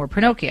give them, or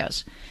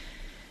Pinocchios.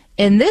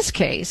 In this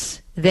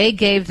case, they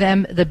gave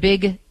them the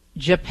big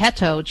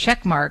Geppetto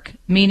checkmark,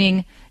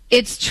 meaning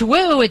it's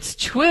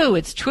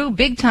true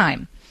big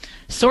time.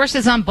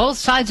 Sources on both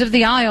sides of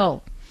the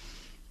aisle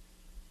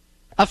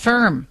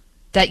affirm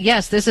that,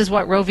 yes, this is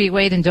what Roe v.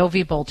 Wade and Doe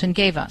v. Bolton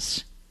gave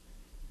us.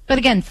 But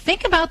again,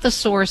 think about the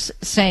source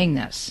saying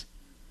this.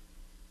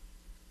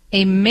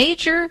 A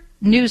major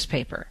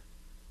newspaper,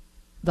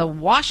 the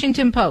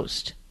Washington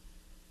Post,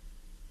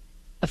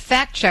 a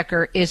fact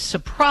checker is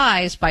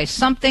surprised by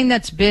something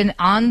that's been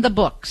on the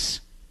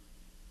books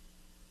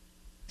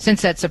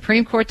since that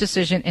Supreme Court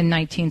decision in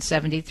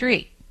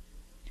 1973.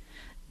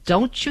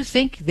 Don't you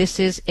think this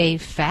is a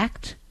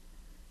fact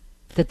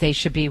that they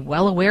should be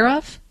well aware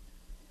of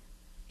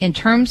in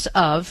terms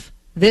of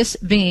this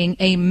being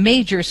a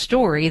major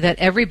story that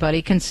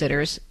everybody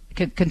continues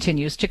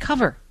to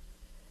cover?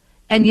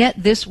 And yet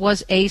this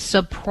was a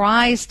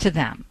surprise to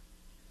them.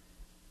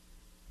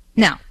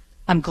 Now,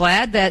 I'm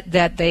glad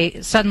that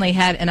they suddenly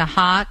had an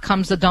aha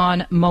comes the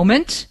dawn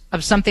moment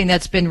of something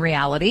that's been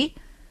reality.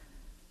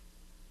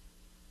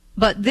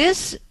 But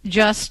this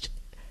just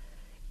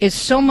is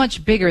so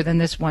much bigger than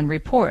this one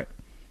report.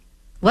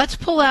 Let's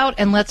pull out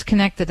and let's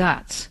connect the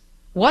dots.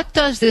 What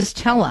does this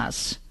tell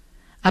us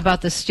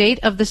about the state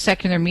of the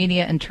secular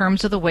media in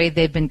terms of the way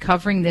they've been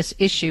covering this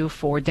issue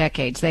for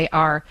decades? They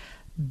are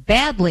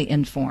badly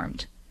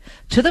informed,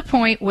 to the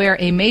point where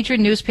a major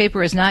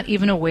newspaper is not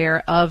even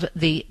aware of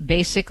the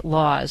basic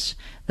laws,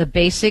 the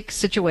basic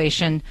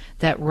situation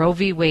that Roe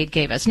v. Wade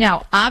gave us.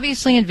 Now,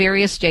 obviously in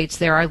various states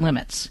there are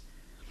limits.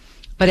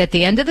 But at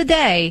the end of the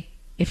day,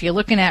 if you're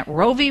looking at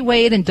Roe v.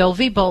 Wade and Doe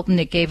v. Bolton,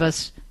 it gave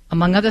us,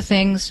 among other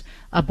things,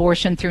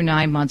 abortion through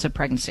 9 months of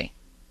pregnancy.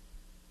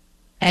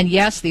 And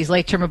yes, these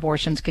late-term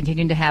abortions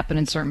continue to happen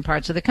in certain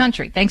parts of the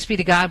country. Thanks be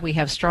to God, we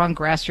have strong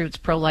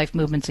grassroots pro-life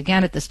movements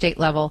again at the state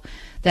level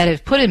that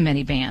have put in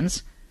many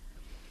bans.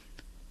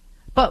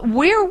 But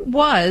where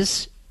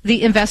was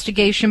the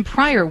investigation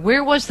prior?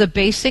 Where was the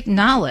basic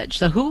knowledge?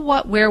 The who,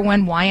 what, where,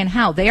 when, why, and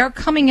how? They are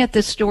coming at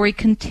this story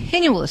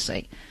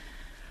continuously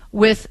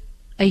with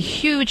a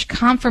huge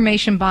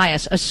confirmation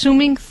bias,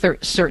 assuming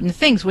certain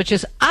things, which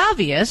is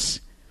obvious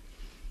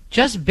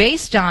just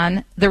based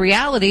on the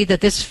reality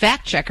that this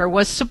fact checker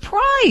was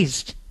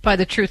surprised by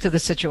the truth of the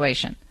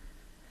situation.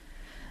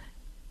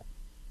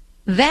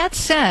 That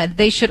said,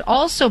 they should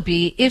also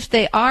be, if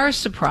they are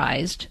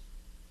surprised,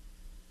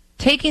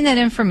 taking that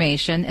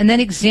information and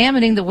then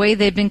examining the way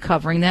they've been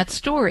covering that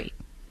story.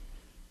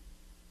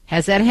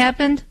 Has that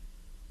happened?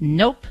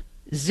 Nope.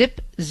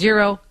 Zip,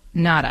 zero,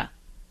 nada.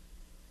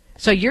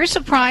 So you're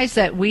surprised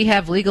that we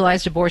have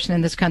legalized abortion in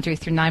this country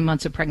through 9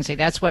 months of pregnancy.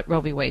 That's what Roe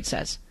v. Wade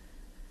says.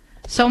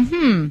 So,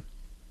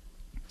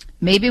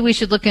 maybe we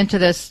should look into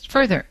this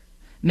further.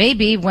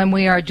 maybe when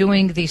we are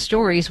doing these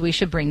stories, we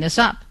should bring this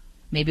up.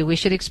 Maybe we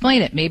should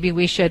explain it. Maybe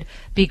we should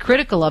be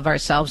critical of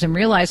ourselves and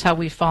realize how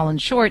we've fallen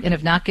short and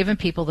have not given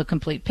people the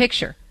complete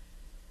picture.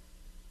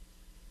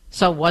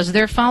 So was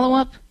there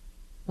follow-up?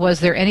 Was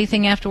there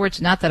anything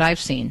afterwards? Not that I've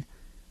seen.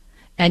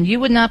 And you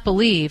would not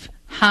believe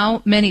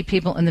how many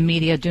people in the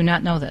media do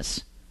not know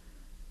this.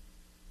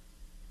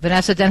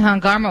 Vanessa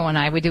Denhan Garmo and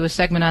I, we do a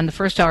segment on the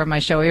first hour of my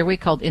show every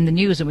week called In the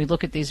News, and we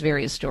look at these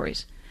various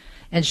stories.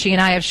 And she and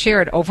I have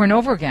shared over and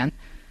over again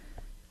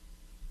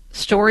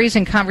stories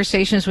and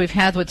conversations we've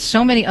had with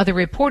so many other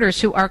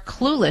reporters who are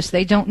clueless.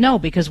 They don't know,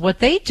 because what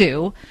they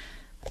do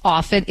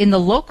often in the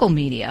local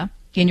media,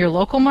 in your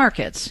local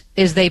markets,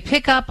 is they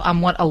pick up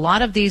on what a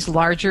lot of these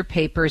larger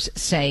papers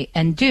say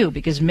and do,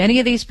 because many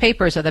of these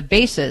papers are the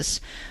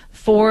basis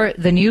for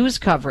the news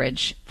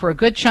coverage, for a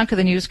good chunk of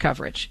the news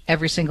coverage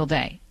every single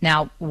day.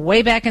 Now,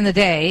 way back in the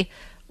day,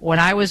 when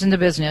I was in the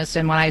business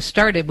and when I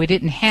started, we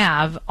didn't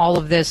have all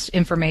of this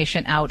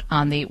information out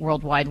on the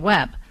World Wide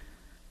Web.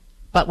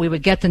 But we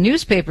would get the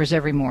newspapers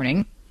every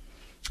morning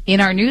in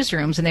our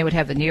newsrooms, and they would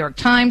have the New York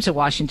Times, the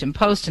Washington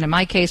Post, and in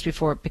my case,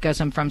 because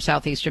I'm from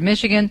southeastern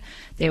Michigan,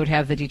 they would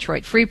have the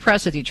Detroit Free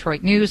Press, the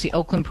Detroit News, the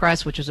Oakland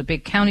Press, which was a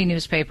big county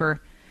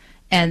newspaper,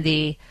 and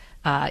the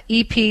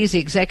EPs, the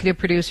executive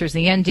producers,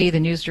 the ND, the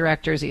news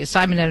directors, the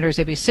assignment editors.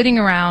 They'd be sitting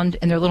around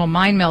in their little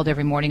mind meld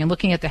every morning and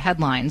looking at the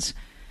headlines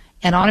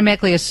and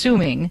automatically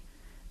assuming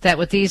that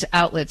what these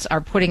outlets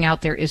are putting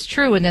out there is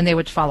true, and then they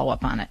would follow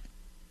up on it.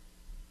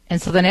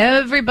 And so then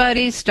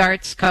everybody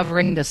starts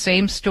covering the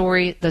same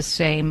story the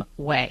same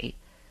way.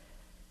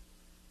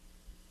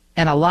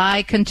 And a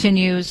lie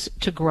continues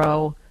to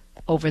grow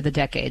over the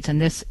decades, and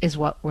this is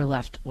what we're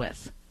left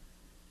with.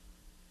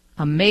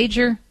 A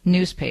major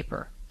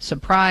newspaper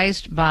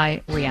surprised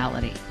by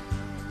reality.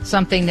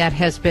 Something that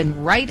has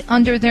been right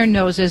under their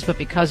noses, but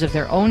because of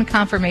their own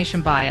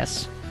confirmation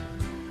bias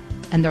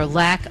and their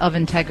lack of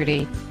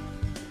integrity,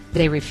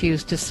 they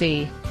refuse to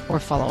see or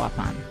follow up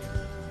on.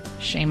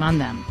 Shame on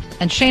them.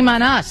 And shame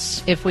on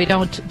us if we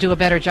don't do a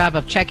better job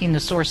of checking the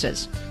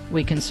sources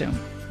we consume.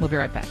 We'll be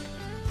right back.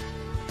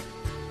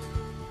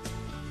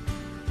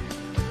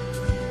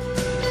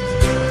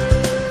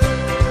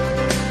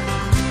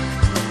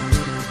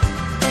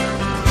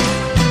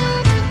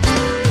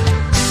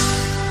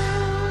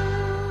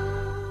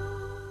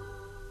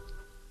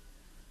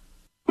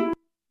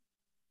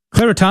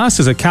 Claritas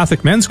is a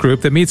Catholic men's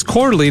group that meets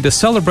quarterly to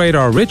celebrate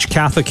our rich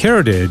Catholic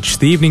heritage.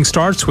 The evening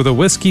starts with a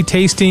whiskey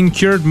tasting,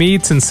 cured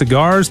meats, and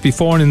cigars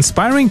before an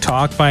inspiring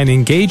talk by an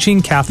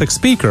engaging Catholic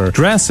speaker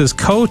dressed as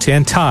coat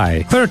and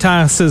tie.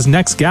 Claritas'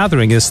 next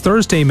gathering is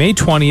Thursday, May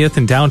 20th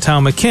in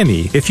downtown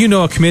McKinney. If you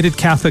know a committed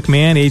Catholic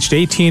man aged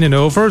 18 and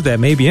over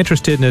that may be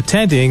interested in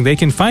attending, they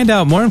can find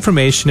out more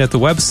information at the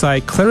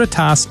website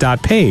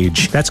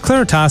claritas.page. That's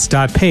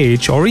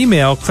claritas.page, or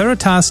email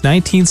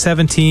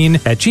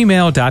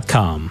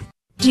claritas1917@gmail.com.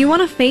 Do you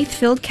want a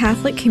faith-filled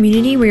Catholic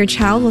community where your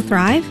child will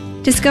thrive?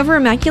 Discover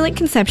Immaculate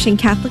Conception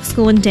Catholic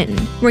School in Denton,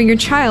 where your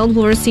child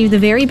will receive the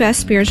very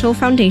best spiritual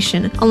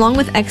foundation, along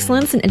with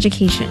excellence in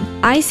education.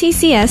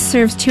 ICCS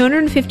serves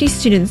 250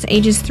 students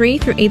ages 3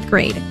 through 8th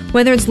grade.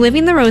 Whether it's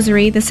living the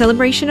Rosary, the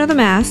celebration of the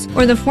Mass,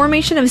 or the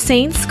formation of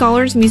saints,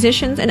 scholars,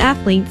 musicians, and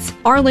athletes,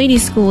 Our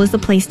Lady's School is the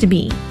place to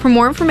be. For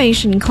more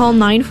information, call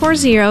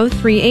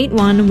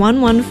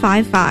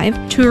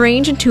 940-381-1155 to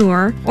arrange a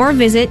tour, or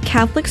visit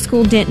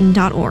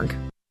CatholicSchoolDenton.org.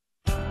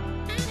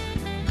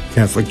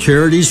 Catholic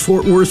Charities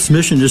Fort Worth's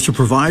mission is to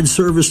provide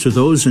service to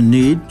those in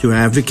need, to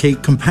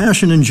advocate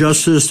compassion and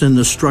justice in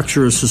the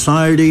structure of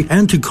society,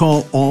 and to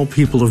call all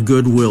people of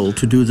goodwill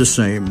to do the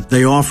same.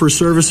 They offer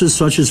services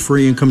such as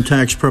free income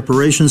tax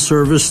preparation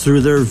service through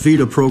their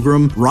VITA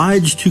program,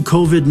 rides to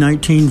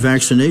COVID-19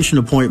 vaccination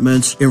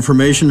appointments,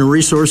 information and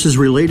resources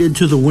related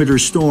to the winter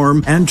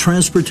storm, and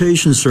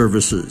transportation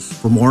services.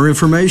 For more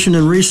information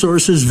and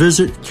resources,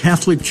 visit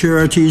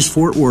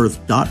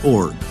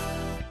CatholicCharitiesFortWorth.org.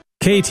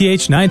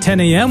 KATH 910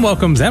 AM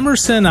welcomes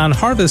Emerson on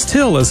Harvest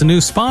Hill as a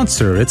new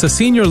sponsor. It's a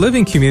senior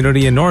living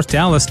community in North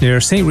Dallas near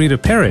St. Rita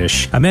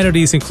Parish.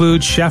 Amenities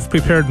include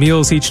chef-prepared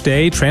meals each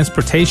day,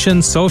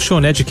 transportation, social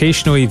and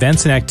educational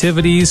events and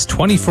activities,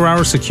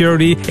 24-hour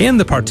security, and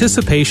the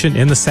participation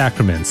in the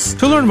sacraments.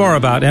 To learn more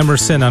about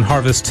Emerson on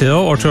Harvest Hill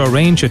or to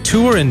arrange a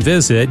tour and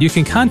visit, you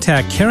can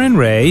contact Karen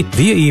Ray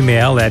via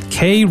email at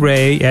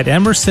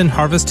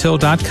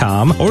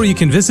kray@emersonharvesthill.com, or you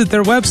can visit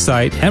their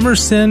website,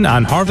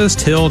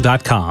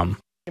 emersononharvesthill.com.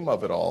 The aim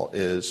of it all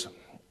is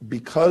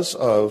because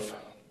of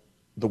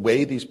the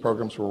way these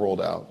programs were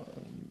rolled out,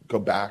 go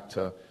back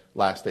to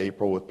last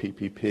April with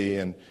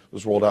PPP, and it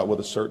was rolled out with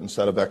a certain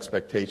set of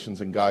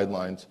expectations and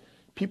guidelines.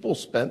 People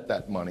spent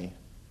that money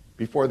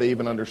before they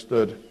even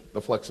understood the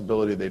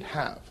flexibility they'd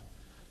have.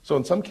 So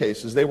in some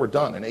cases, they were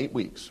done in 8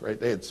 weeks, right?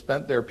 They had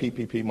spent their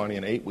PPP money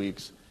in 8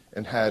 weeks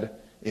and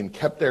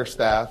kept their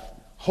staff,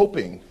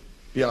 hoping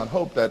beyond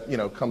hope that,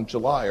 come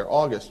July or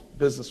August,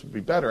 business would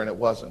be better, and it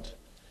wasn't.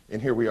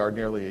 And here we are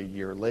nearly a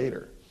year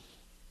later.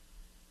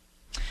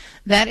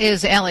 That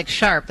is Alex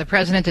Sharp, the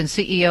president and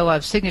CEO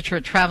of Signature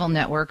Travel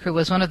Network, who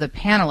was one of the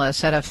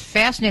panelists at a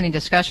fascinating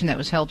discussion that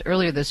was held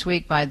earlier this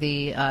week by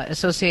the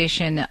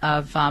Association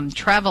of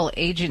Travel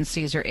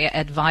Agencies or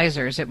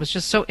Advisors. It was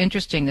just so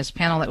interesting, this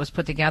panel that was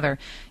put together.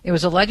 It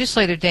was a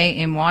legislative day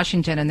in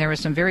Washington, and there were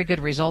some very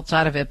good results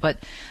out of it. But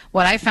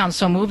what I found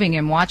so moving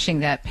in watching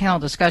that panel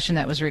discussion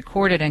that was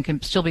recorded and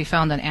can still be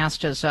found on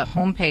ASTA's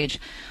homepage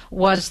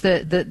was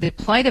the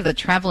plight of the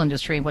travel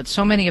industry, what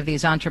so many of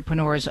these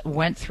entrepreneurs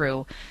went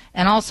through.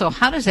 And also,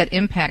 how does that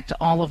impact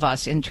all of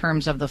us in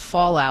terms of the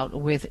fallout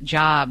with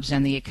jobs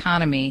and the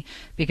economy?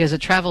 Because the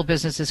travel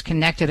business is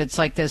connected. It's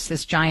like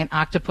this giant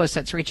octopus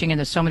that's reaching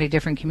into so many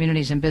different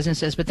communities and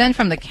businesses. But then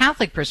from the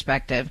Catholic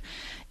perspective,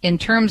 in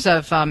terms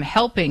of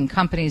helping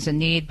companies in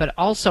need, but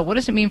also what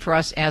does it mean for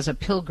us as a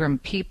pilgrim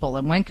people?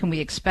 And when can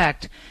we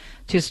expect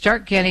to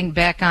start getting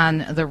back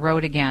on the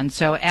road again?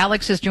 So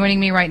Alex is joining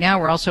me right now.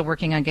 We're also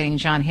working on getting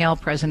John Hale,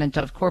 president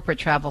of Corporate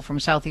Travel from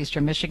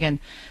Southeastern Michigan,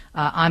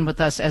 on with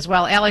us as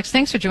well. Alex,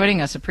 thanks for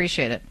joining us.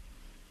 Appreciate it.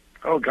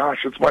 Oh, gosh,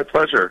 it's my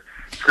pleasure.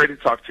 It's great to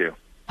talk to you.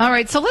 All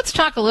right, so let's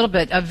talk a little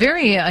bit. A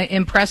very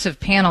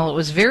impressive panel. It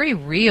was very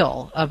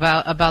real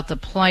about the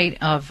plight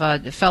of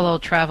fellow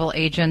travel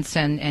agents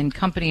and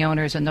company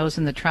owners and those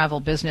in the travel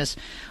business.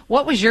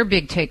 What was your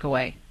big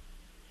takeaway?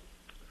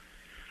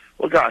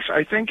 Well, gosh,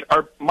 I think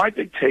my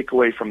big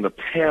takeaway from the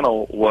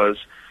panel was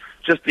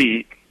just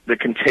the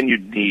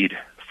continued need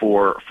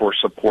for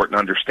support and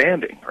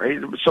understanding, right?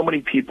 So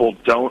many people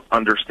don't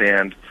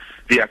understand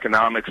the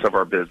economics of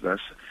our business.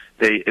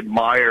 They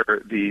admire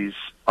these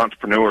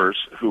entrepreneurs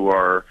who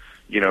are,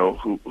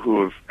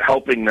 who have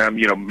helping them,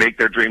 make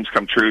their dreams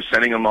come true,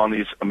 sending them on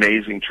these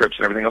amazing trips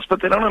and everything else,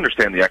 but they don't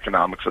understand the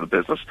economics of the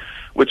business,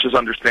 which is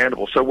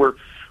understandable. So we're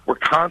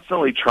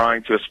constantly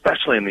trying to,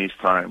 especially in these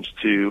times,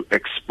 to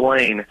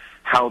explain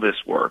how this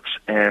works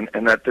and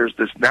that there's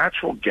this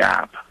natural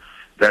gap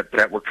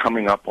that we're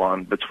coming up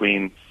on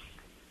between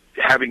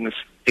having this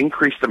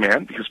increased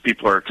demand because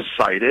people are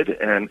excited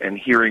and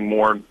hearing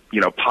more,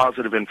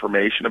 positive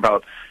information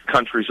about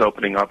countries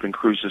opening up and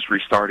cruises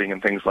restarting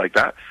and things like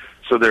that.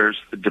 So there's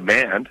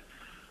demand,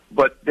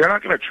 but they're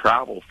not going to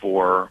travel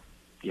for,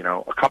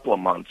 a couple of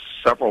months,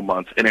 several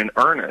months, and in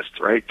earnest,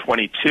 right?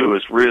 22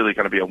 is really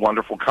going to be a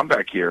wonderful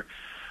comeback year.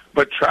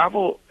 But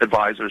travel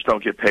advisors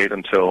don't get paid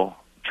until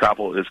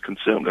travel is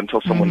consumed,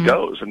 until someone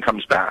goes and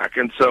comes back.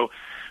 And so,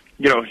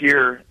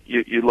 here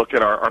you look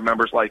at our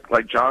members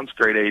like John's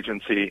great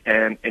agency,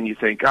 and you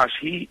think, gosh,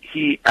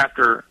 he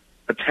after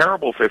a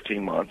terrible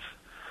 15 months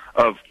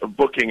of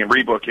booking and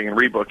rebooking and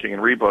rebooking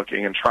and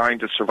rebooking and trying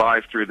to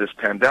survive through this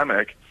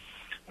pandemic,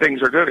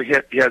 things are good.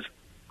 He has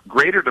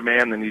greater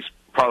demand than he's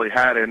probably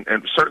had, and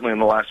certainly in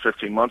the last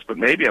 15 months, but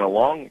maybe in a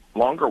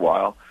longer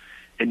while,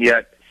 and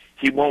yet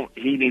he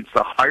needs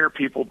to hire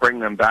people, bring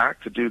them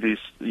back to do these,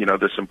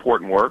 this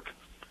important work,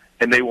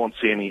 and they won't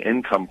see any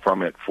income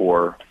from it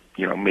for,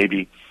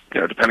 maybe,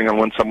 depending on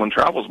when someone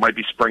travels, might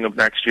be spring of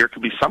next year,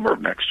 could be summer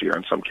of next year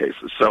in some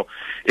cases. So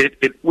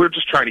we're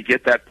just trying to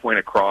get that point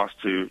across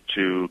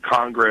to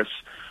Congress.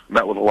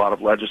 Met with a lot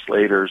of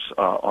legislators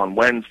on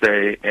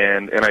Wednesday,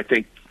 and I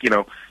think,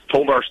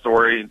 told our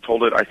story,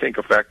 told it, I think,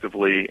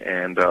 effectively,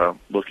 and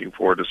looking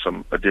forward to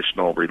some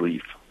additional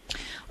relief.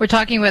 We're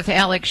talking with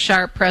Alex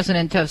Sharp,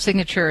 president of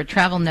Signature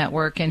Travel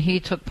Network, and he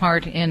took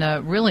part in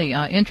a really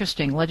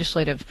interesting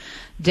legislative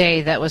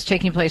day that was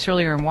taking place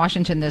earlier in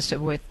Washington,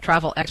 with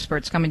travel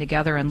experts coming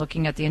together and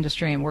looking at the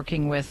industry and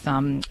working with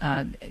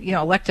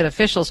elected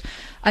officials.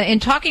 In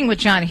talking with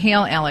John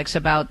Hale, Alex,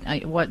 about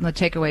what the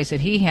takeaways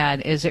that he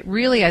had, is it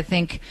really, I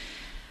think,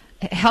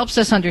 helps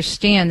us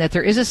understand that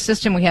there is a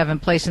system we have in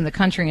place in the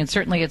country, and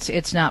certainly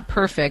it's not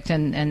perfect,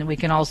 and we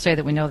can all say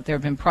that we know that there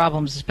have been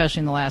problems,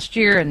 especially in the last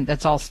year, and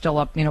that's all still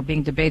up,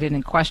 being debated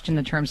and questioned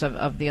in terms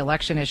of the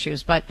election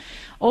issues. But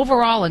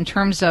overall, in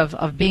terms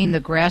of being the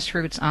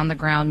grassroots on the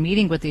ground,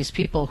 meeting with these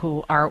people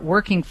who are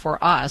working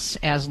for us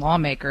as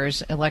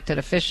lawmakers, elected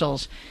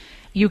officials,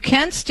 you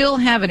can still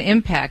have an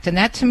impact, and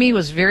that to me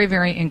was very,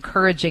 very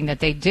encouraging that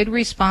they did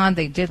respond,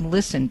 they did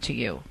listen to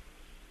you.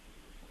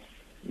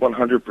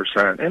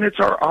 100%. And it's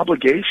our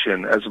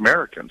obligation as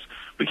Americans.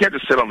 We can't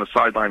just sit on the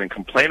sideline and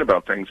complain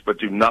about things but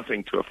do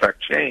nothing to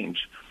affect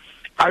change.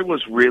 I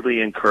was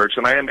really encouraged,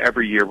 and I am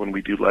every year when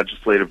we do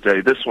Legislative Day.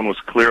 This one was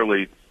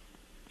clearly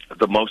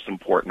the most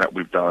important that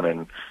we've done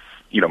in,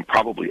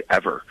 probably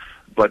ever.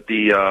 But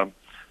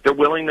their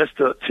willingness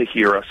to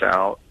hear us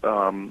out,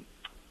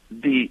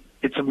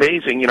 it's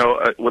amazing,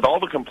 with all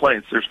the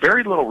complaints, there's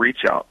very little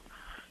reach out,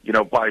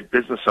 by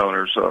business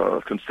owners,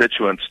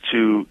 constituents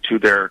to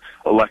their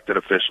elected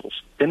officials.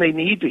 And they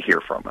need to hear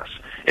from us,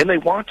 and they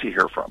want to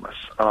hear from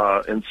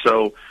us. And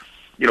so,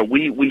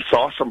 we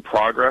saw some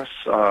progress.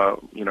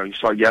 You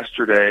saw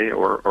yesterday,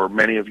 or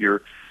many of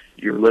your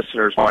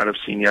listeners might have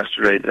seen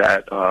yesterday,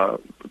 that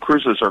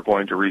cruises are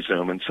going to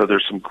resume. And so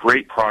there's some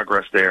great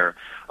progress there.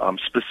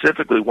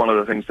 Specifically, one of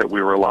the things that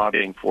we were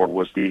lobbying for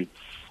was the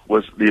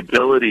was the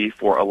ability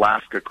for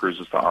Alaska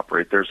cruises to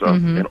operate. There's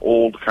an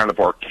old kind of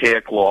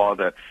archaic law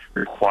that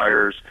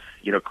requires,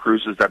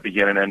 cruises that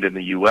begin and end in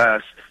the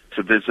U.S.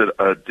 to visit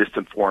a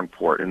distant foreign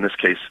port. In this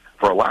case,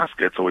 for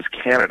Alaska, it's always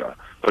Canada.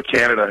 But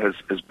Canada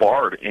has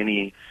barred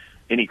any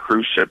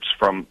cruise ships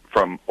from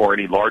or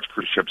any large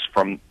cruise ships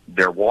from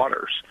their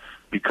waters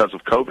because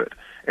of COVID.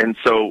 And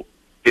so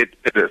it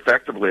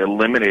effectively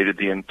eliminated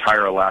the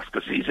entire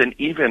Alaska season,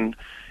 even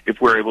if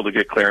we're able to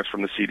get clearance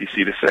from the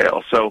CDC to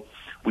sail. So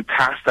we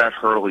passed that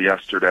hurdle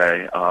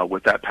yesterday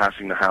with that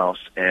passing the House,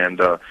 and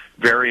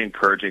very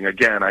encouraging.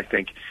 Again, I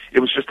think it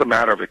was just a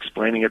matter of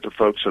explaining it to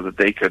folks so that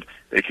they could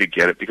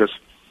get it, because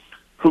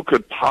who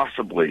could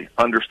possibly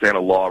understand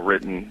a law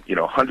written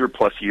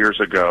 100+ years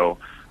ago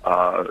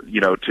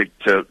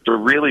to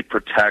really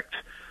protect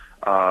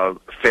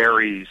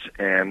ferries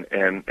and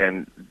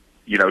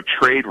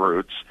trade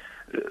routes?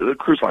 The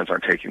cruise lines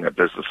aren't taking that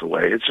business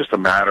away. It's just a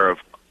matter of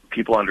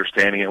people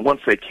understanding it.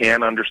 Once they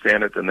can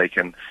understand it, then they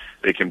can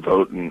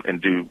vote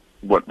and do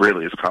what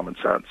really is common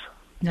sense.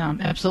 No,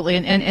 absolutely.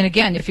 And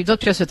again, if you look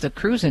just at the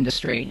cruise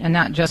industry and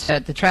not just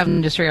at the travel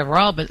industry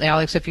overall, but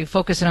Alex, if you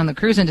focus in on the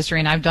cruise industry,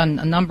 and I've done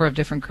a number of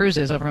different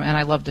cruises and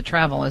I love to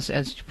travel, as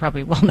you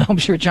probably well know, I'm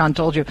sure John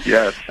told you.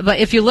 Yes. But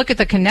if you look at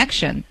the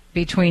connection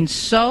between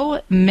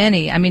so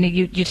many, I mean,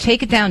 you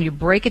take it down, you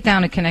break it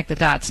down and connect the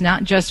dots,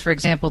 not just, for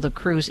example, the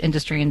cruise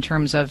industry in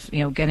terms of,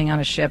 getting on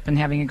a ship and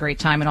having a great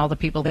time and all the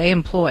people they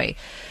employ.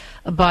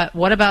 But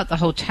what about the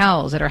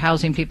hotels that are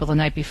housing people the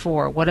night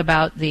before? What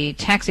about the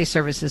taxi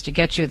services to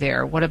get you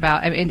there? What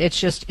about, it's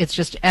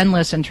just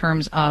endless in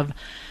terms of,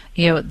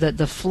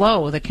 the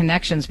flow, the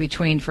connections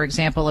between, for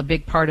example, a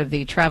big part of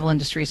the travel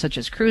industry such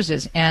as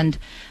cruises and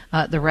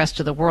the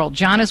rest of the world.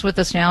 John is with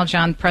us now.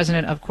 John,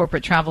 president of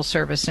Corporate Travel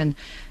Service in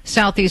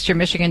Southeastern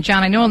Michigan.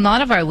 John, I know a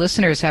lot of our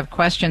listeners have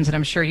questions, and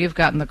I'm sure you've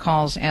gotten the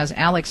calls as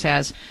Alex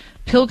has.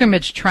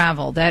 Pilgrimage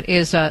travel, that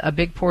is a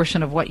big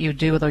portion of what you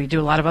do, though you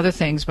do a lot of other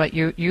things, but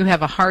you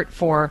have a heart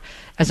for,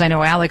 as I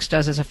know Alex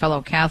does as a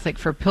fellow Catholic,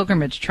 for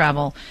pilgrimage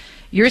travel.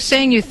 You're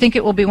saying you think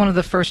it will be one of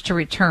the first to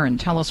return.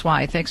 Tell us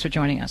why. Thanks for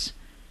joining us.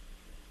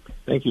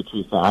 Thank you,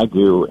 Teresa. I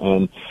do.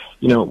 And,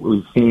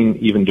 we've seen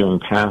even during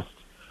past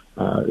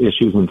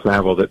issues in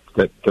travel that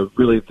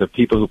the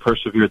people who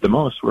persevered the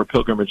most were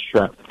pilgrimage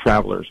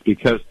travelers,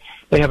 because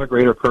they have a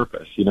greater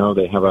purpose.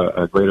 They have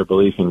a greater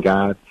belief in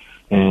God.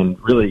 And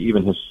really,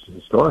 even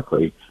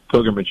historically,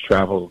 pilgrimage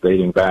travel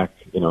dating back,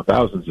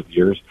 thousands of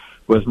years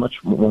was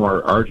much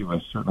more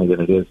arduous, certainly, than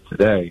it is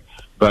today.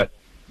 But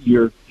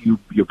you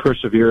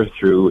persevere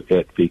through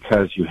it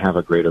because you have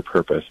a greater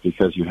purpose,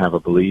 because you have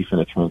a belief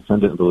and a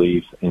transcendent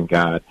belief in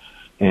God,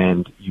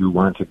 and you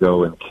want to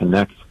go and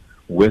connect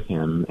with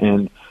Him.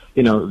 And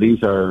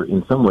these are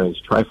in some ways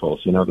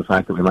trifles. The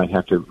fact that we might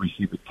have to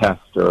receive a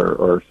test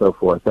or so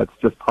forth. That's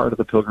just part of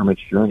the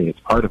pilgrimage journey. It's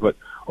part of what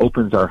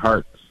opens our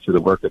hearts to the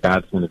work that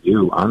God's going to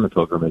do on the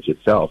pilgrimage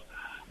itself.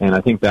 And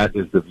I think that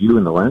is the view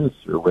and the lens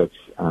through which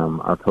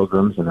our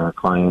pilgrims and our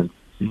clients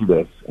see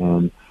this.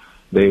 And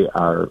they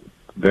are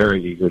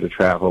very eager to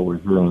travel. We're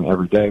hearing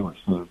every day, we're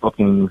seeing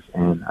bookings,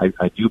 and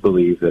I do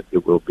believe that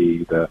it will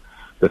be the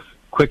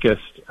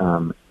quickest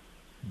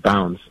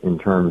bounce in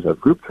terms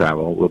of group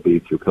travel will be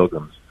through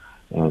pilgrims.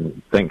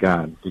 And thank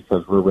God,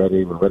 because we're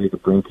ready to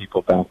bring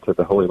people back to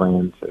the Holy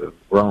Land, to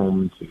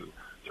Rome, to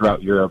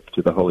throughout Europe,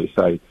 to the holy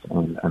sites,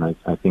 and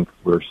I think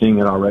we're seeing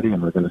it already,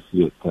 and we're going to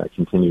see it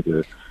continue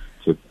to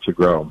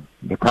grow.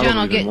 John,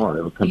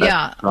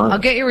 I'll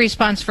get your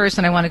response first,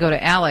 and I want to go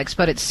to Alex,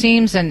 but it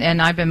seems,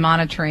 and I've been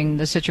monitoring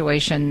the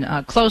situation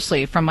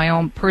closely from my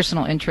own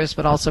personal interest,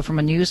 but also from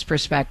a news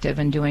perspective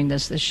and doing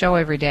this show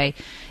every day.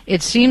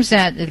 It seems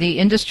that the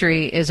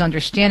industry is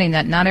understanding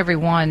that not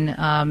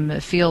everyone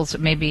feels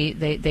maybe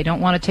they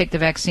don't want to take the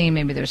vaccine,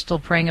 maybe they're still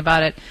praying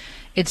about it.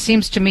 It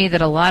seems to me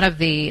that a lot of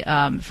the,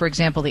 for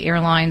example, the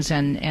airlines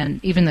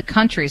and even the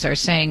countries are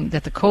saying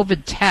that the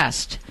COVID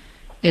test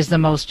is the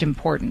most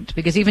important.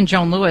 Because even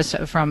Joan Lewis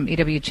from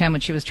EWTN,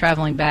 when she was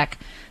traveling back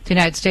to the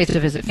United States to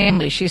visit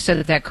family, she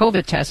said that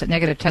COVID test, that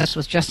negative test,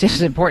 was just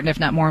as important, if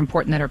not more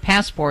important, than her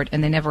passport,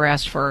 and they never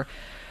asked for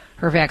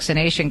her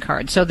vaccination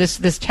card. So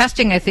this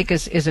testing, I think,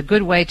 is a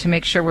good way to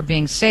make sure we're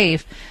being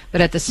safe,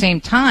 but at the same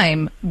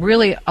time,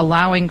 really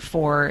allowing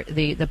for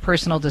the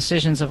personal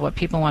decisions of what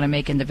people want to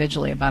make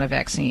individually about a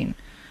vaccine.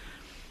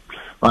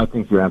 Well, I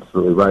think you're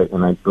absolutely right,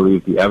 and I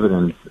believe the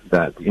evidence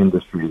that the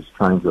industry is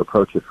trying to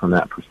approach it from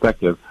that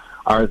perspective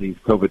are these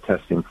COVID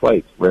testing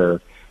flights, where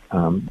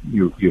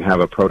you have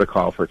a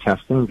protocol for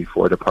testing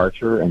before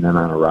departure and then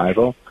on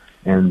arrival,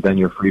 and then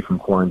you're free from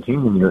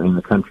quarantine and you're in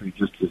the country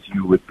just as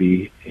you would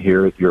be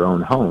here at your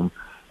own home.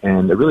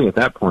 And really at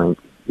that point,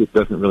 it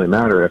doesn't really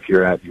matter if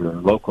you're at your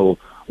local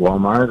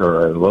Walmart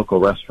or a local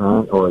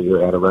restaurant, or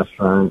you're at a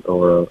restaurant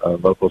or a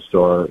local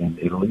store in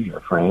Italy or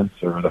France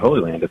or the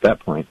Holy Land at that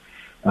point.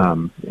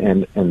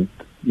 And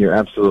you're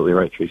absolutely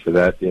right, Teresa.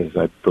 That is,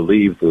 I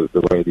believe,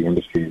 the way the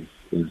industry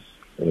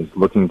is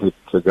looking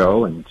to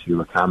go and to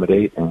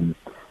accommodate, and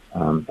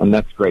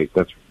that's great.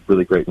 That's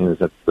really great news.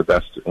 That's the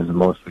best and the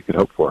most we could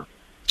hope for.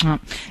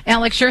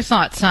 Alex, your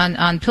thoughts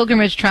on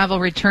pilgrimage travel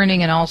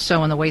returning and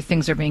also on the way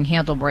things are being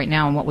handled right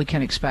now and what we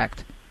can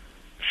expect?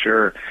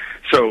 Sure.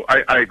 So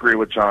I agree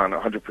with John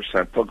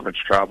 100%.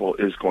 Pilgrimage travel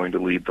is going to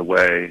lead the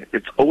way.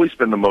 It's always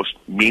been the most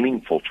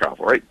meaningful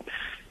travel, right?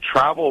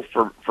 Travel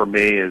for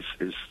me is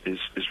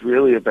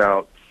really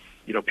about,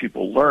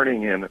 people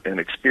learning and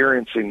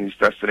experiencing these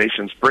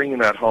destinations, bringing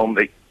that home.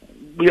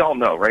 We all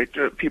know, right?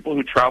 People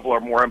who travel are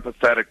more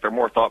empathetic, they're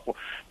more thoughtful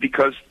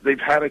because they've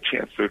had a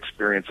chance to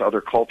experience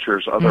other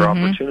cultures, other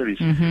opportunities.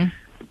 Mm-hmm.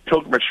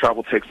 Pilgrimage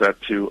travel takes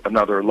that to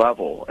another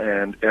level,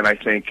 and I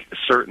think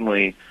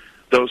certainly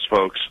those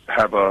folks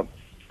have a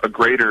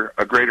greater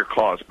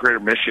cause, a greater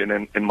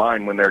mission in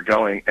mind when they're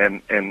going,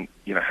 and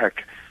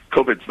heck,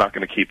 COVID's not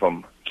going to keep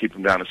them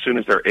down. As soon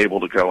as they're able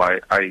to go,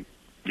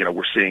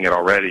 we're seeing it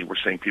already. We're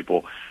seeing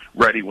people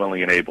ready,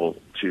 willing, and able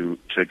to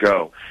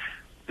go.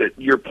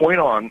 Your point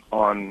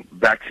on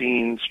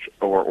vaccines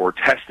or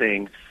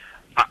testing,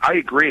 I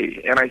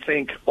agree, and I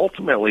think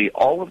ultimately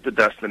all of the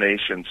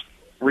destinations,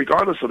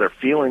 regardless of their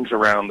feelings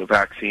around the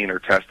vaccine or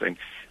testing,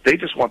 they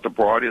just want the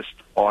broadest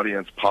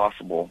audience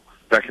possible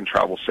that can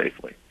travel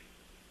safely.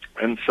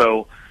 And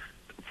so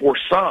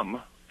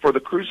for the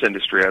cruise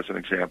industry as an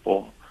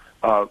example,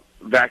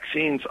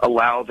 vaccines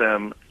allow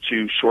them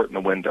to shorten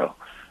the window.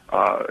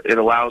 It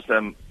allows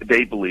them,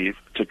 they believe,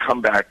 to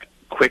come back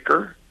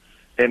quicker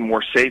and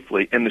more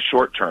safely in the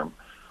short term,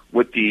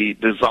 with the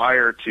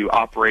desire to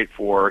operate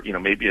for,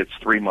 maybe it's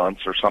 3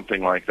 months or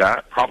something like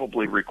that,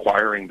 probably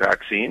requiring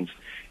vaccines,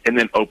 and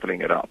then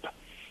opening it up.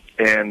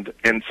 And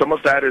some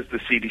of that is the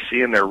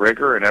CDC and their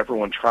rigor and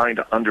everyone trying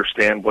to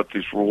understand what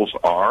these rules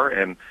are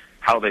and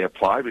how they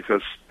apply,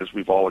 because as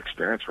we've all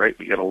experienced, right,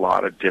 we get a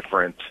lot of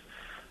different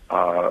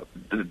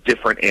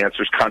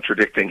answers,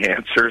 contradicting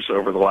answers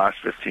over the last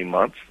 15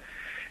 months.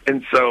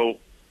 And so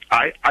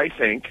I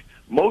think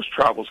most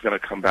travel is going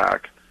to come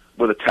back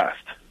with a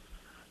test.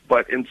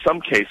 But in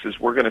some cases,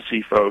 we're going to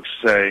see folks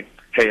say,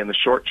 hey, in the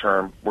short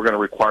term, we're going to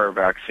require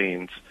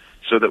vaccines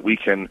so that we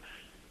can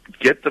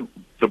get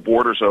the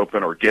borders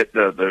open or get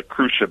the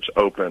cruise ships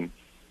open.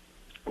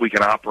 We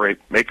can operate,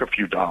 make a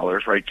few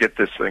dollars, right, get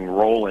this thing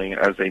rolling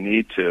as they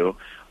need to,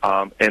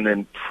 and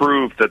then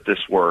prove that this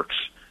works,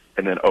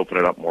 and then open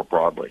it up more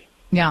broadly.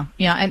 Yeah,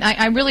 and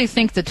I really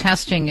think the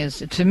testing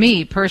is, to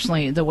me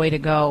personally, the way to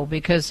go,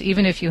 because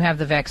even if you have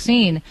the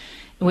vaccine,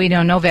 we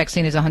know no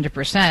vaccine is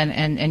 100%,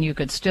 and you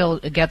could still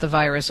get the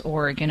virus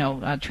or,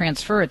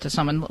 transfer it to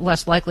someone,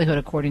 less likelihood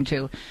according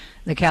to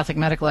the Catholic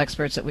medical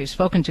experts that we've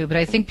spoken to. But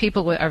I think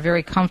people are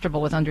very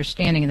comfortable with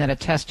understanding that a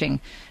testing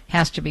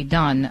has to be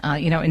done.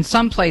 In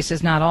some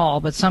places, not all,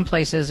 but some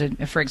places,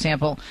 for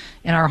example,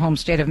 in our home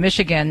state of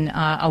Michigan,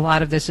 a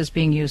lot of this is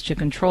being used to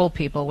control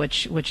people,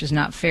 which is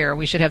not fair.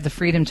 We should have the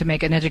freedom to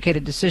make an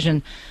educated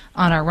decision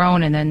on our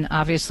own, and then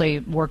obviously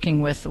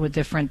working with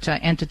different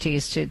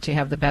entities to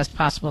have the best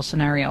possible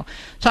scenario.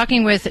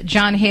 Talking with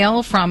John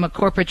Hale from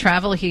Corporate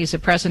Travel. He's the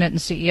president and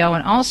CEO,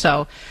 and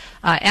also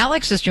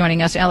Alex is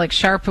joining us, Alex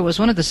Sharp, who was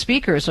one of the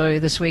speakers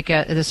this week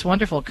at this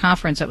wonderful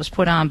conference that was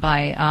put on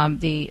by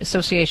the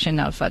Association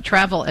of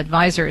Travel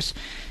Advisors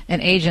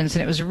and Agents,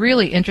 and it was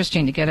really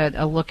interesting to get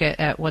a look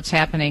at what's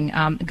happening.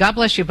 God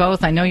bless you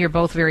both. I know you're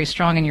both very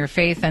strong in your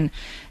faith,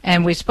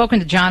 and we've spoken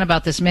to John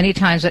about this many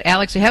times, but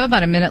Alex, we have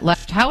about a minute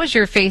left. How has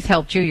your faith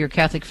helped you, your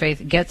Catholic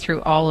faith, get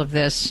through all of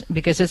this?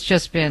 Because it's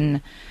just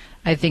been,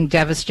 I think,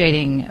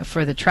 devastating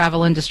for the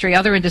travel industry,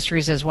 other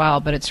industries as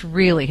well, but it's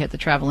really hit the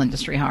travel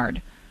industry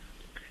hard.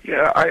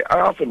 Yeah,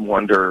 I often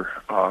wonder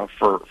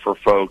for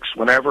folks,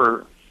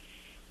 whenever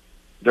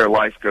their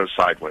life goes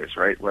sideways,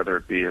 right, whether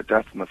it be a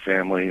death in the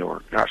family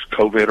or,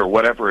 COVID or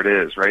whatever it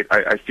is, right,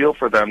 I feel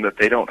for them that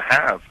they don't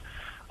have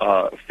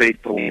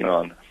faith to lean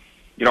on.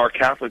 Our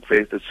Catholic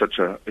faith is such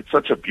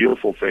a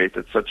beautiful faith.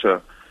 It's such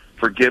a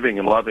forgiving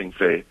and loving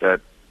faith that,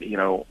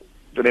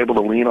 been able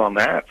to lean on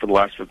that for the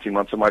last 15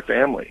 months of my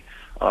family,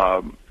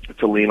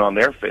 to lean on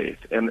their faith.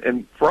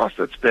 And for us,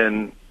 it's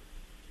been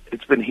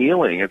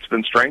healing. It's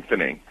been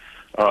strengthening.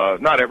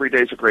 Not every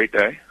day is a great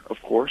day,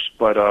 of course,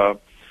 but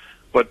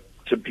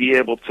to be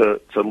able to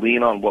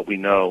lean on what we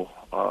know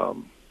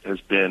has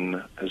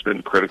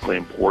been critically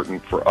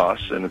important for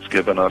us, and it's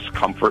given us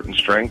comfort and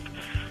strength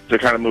to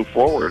kind of move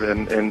forward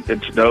and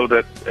to know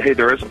that, hey,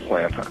 there is a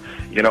plan.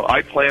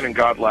 I plan and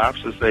God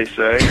laughs, as they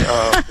say.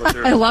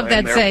 I love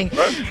that saying.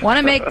 Want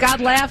to make God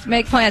laugh?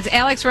 Make plans.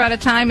 Alex, we're out of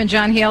time, and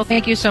John Hale,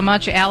 thank you so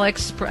much.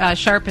 Alex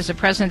Sharp is the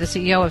president and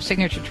CEO of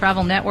Signature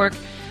Travel Network.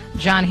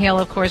 John Hale,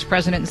 of course,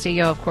 president and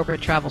CEO of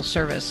Corporate Travel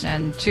Service,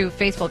 and two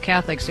faithful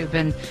Catholics who've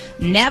been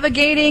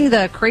navigating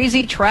the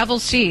crazy travel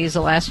seas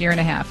the last year and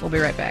a half. We'll be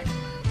right back.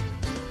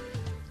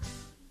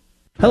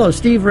 Hello,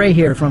 Steve Ray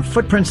here from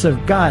Footprints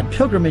of God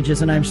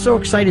Pilgrimages, and I'm so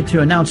excited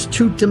to announce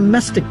 2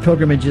 domestic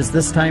pilgrimages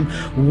this time.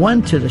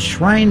 One to the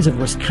Shrines of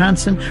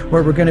Wisconsin,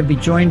 where we're going to be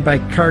joined by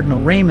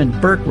Cardinal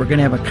Raymond Burke. We're going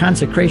to have a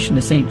consecration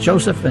to St.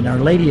 Joseph and Our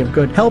Lady of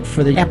Good Help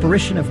for the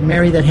apparition of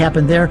Mary that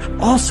happened there.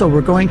 Also,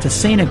 we're going to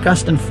St.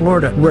 Augustine,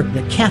 Florida, where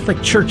the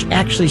Catholic Church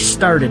actually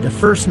started, the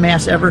first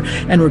Mass ever,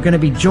 and we're going to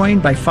be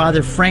joined by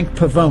Father Frank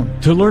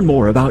Pavone. To learn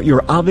more about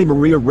your Ave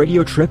Maria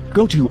radio trip,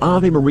 go to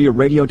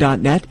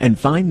AveMariaRadio.net and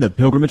find the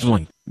pilgrimage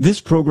link.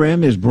 This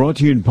program is brought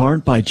to you in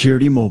part by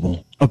Charity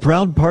Mobile, a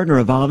proud partner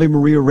of Ave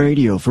Maria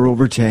Radio for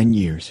over 10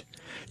 years.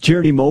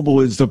 Charity Mobile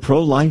is the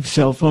pro-life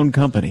cell phone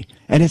company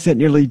and has sent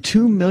nearly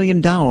 $2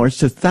 million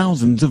to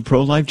thousands of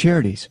pro-life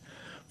charities.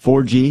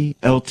 4G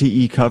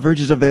LTE coverage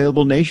is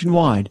available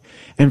nationwide,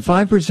 and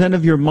 5%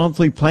 of your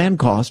monthly plan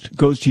cost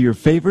goes to your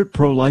favorite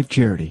pro-life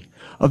charity.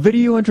 A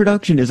video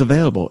introduction is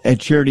available at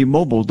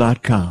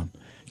CharityMobile.com.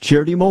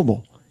 Charity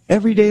Mobile,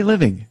 everyday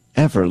living,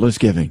 effortless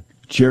giving.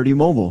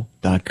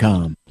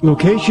 CharityMobile.com.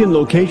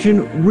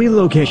 Location,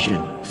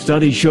 relocation.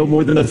 Studies show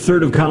more than a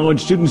third of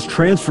college students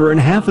transfer, and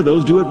half of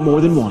those do it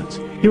more than once.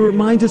 He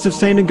reminds us of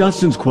St.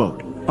 Augustine's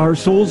quote, "Our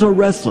souls are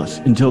restless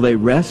until they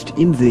rest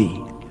in thee."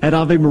 At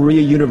Ave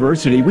Maria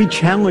University, we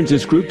challenge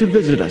this group to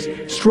visit us,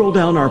 stroll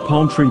down our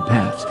palm tree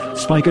paths,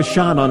 spike a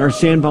shot on our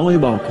sand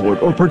volleyball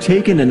court, or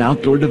partake in an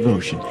outdoor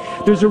devotion.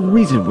 There's a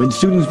reason when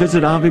students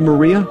visit Ave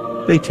Maria,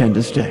 they tend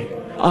to stay.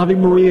 Ave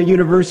Maria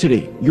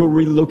University, your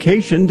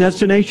relocation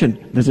destination.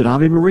 Visit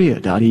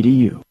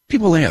avemaria.edu.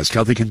 People ask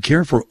how they can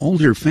care for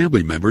older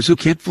family members who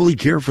can't fully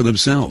care for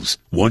themselves.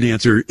 One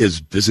answer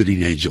is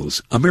Visiting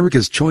Angels,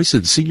 America's choice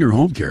in senior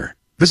home care.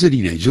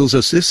 Visiting Angels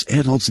assists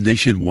adults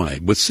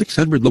nationwide with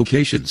 600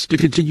 locations to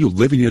continue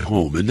living at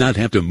home and not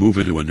have to move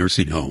into a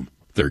nursing home.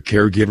 Their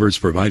caregivers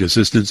provide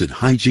assistance in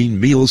hygiene,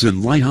 meals,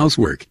 and light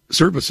housework.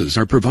 Services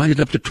are provided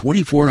up to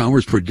 24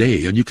 hours per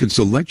day, and you can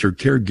select your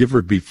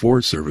caregiver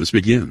before service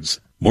begins.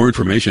 More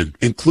information,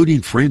 including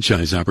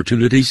franchise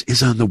opportunities,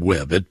 is on the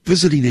web at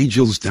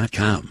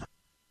visitingangels.com.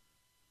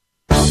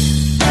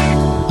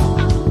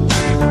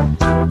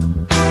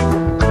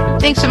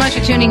 Thanks so much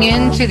for tuning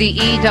in to the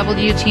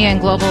EWTN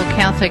Global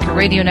Catholic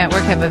Radio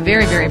Network. Have a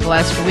very, very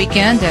blessed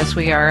weekend as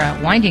we are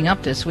winding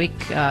up this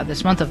week,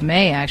 this month of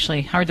May,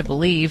 actually. Hard to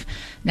believe.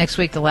 Next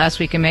week, the last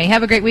week of May.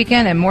 Have a great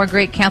weekend and more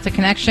great Catholic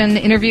Connection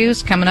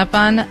interviews coming up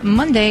on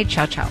Monday.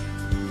 Ciao, ciao.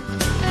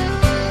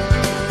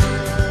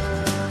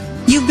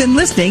 You've been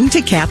listening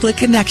to Catholic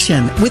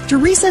Connection with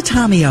Teresa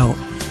Tomeo.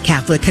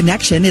 Catholic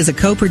Connection is a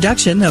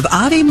co-production of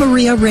Ave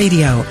Maria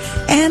Radio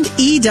and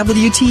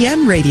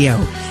EWTN Radio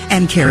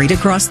and carried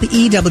across the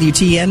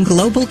EWTN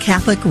Global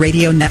Catholic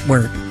Radio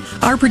Network.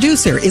 Our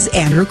producer is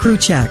Andrew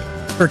Kruchek.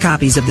 For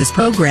copies of this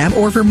program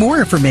or for more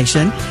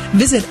information,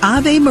 visit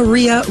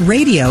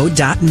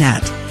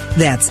AveMariaRadio.net.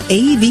 That's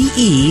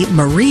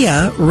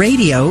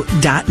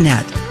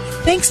AVEMariaRadio.net.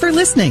 Thanks for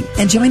listening,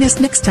 and join us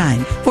next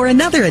time for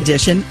another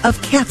edition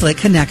of Catholic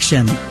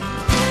Connection.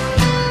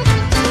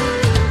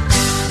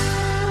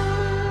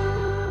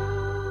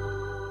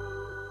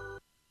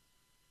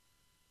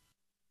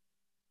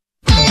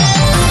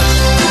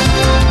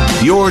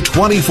 Your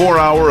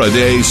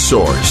 24-hour-a-day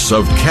source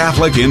of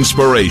Catholic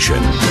inspiration.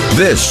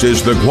 This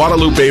is the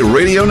Guadalupe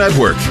Radio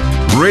Network,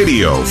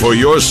 radio for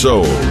your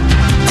soul.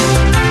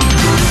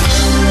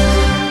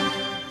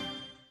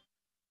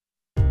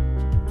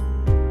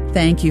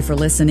 Thank you for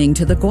listening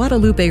to the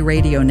Guadalupe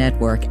Radio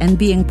Network and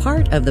being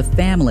part of the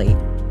family.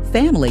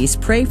 Families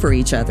pray for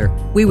each other.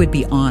 We would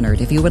be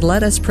honored if you would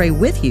let us pray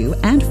with you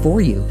and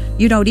for you.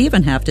 You don't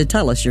even have to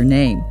tell us your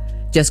name.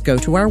 Just go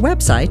to our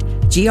website,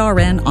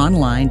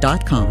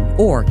 grnonline.com,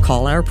 or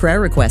call our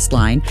prayer request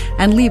line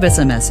and leave us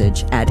a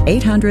message at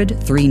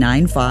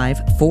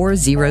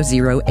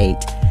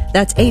 800-395-4008.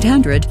 That's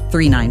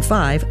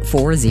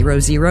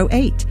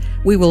 800-395-4008.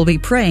 We will be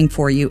praying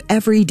for you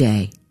every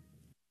day.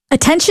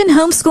 Attention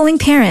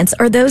homeschooling parents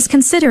or those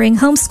considering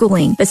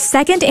homeschooling. The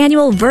second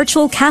annual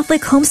virtual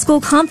Catholic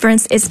Homeschool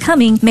Conference is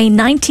coming May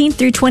 19th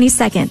through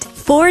 22nd.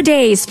 4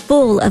 days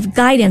full of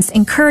guidance,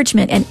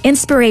 encouragement, and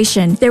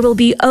inspiration. There will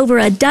be over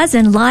a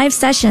dozen live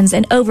sessions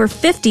and over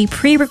 50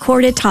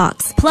 pre-recorded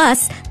talks.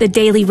 Plus, the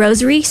daily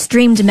rosary,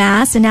 streamed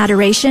mass and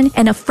adoration,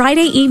 and a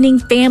Friday evening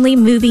family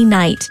movie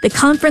night. The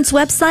conference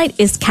website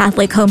is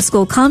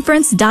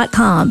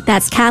CatholicHomeschoolConference.com.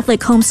 That's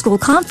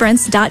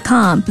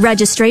CatholicHomeschoolConference.com.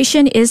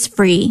 Registration is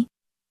free.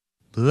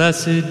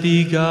 Blessed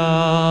be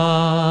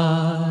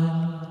God.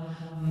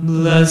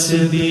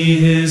 Blessed be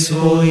His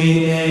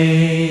holy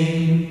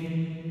name.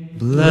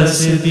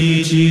 Blessed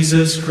be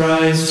Jesus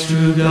Christ,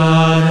 true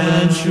God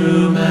and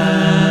true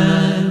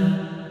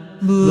man.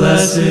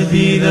 Blessed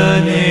be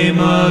the name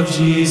of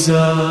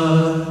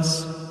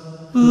Jesus.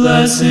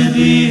 Blessed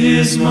be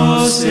His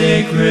most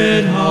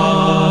sacred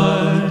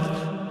heart.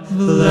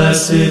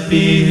 Blessed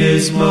be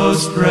His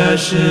most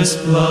precious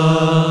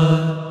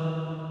blood.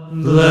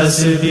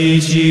 Blessed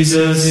be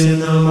Jesus in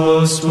the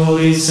most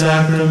holy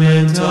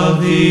sacrament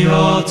of the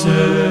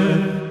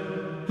altar.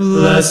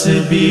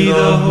 Blessed be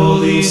the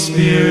Holy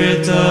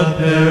Spirit, the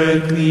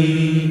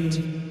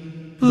Paraclete.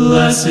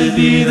 Blessed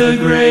be the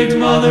great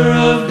Mother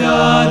of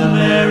God,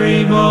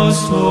 Mary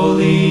most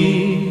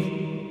holy.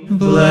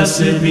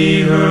 Blessed be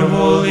her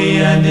holy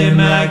and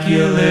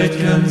immaculate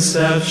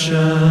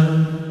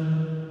conception.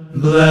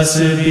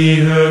 Blessed be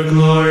her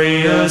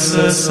glorious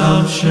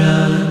assumption.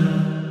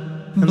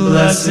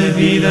 Blessed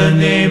be the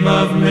name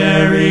of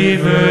Mary,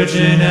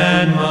 Virgin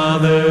and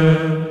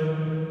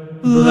Mother.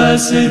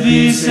 Blessed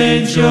be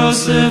Saint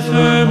Joseph,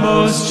 her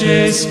most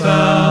chaste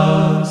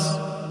spouse.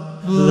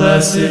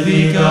 Blessed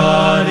be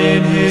God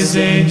in his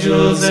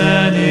angels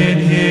and in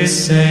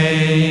his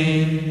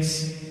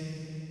saints.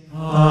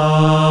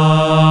 Amen.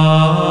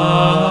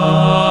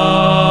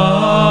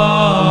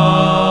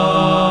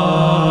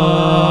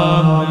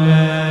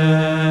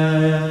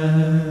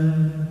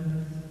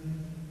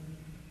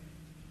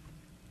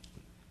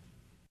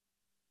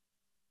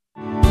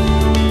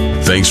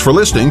 Thanks for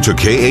listening to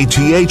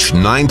KATH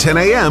 910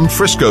 AM,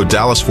 Frisco,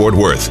 Dallas, Fort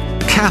Worth.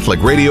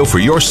 Catholic radio for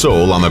your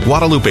soul on the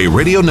Guadalupe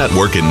Radio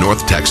Network in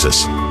North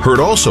Texas. Heard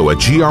also at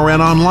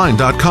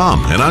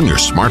grnonline.com and on your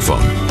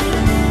smartphone.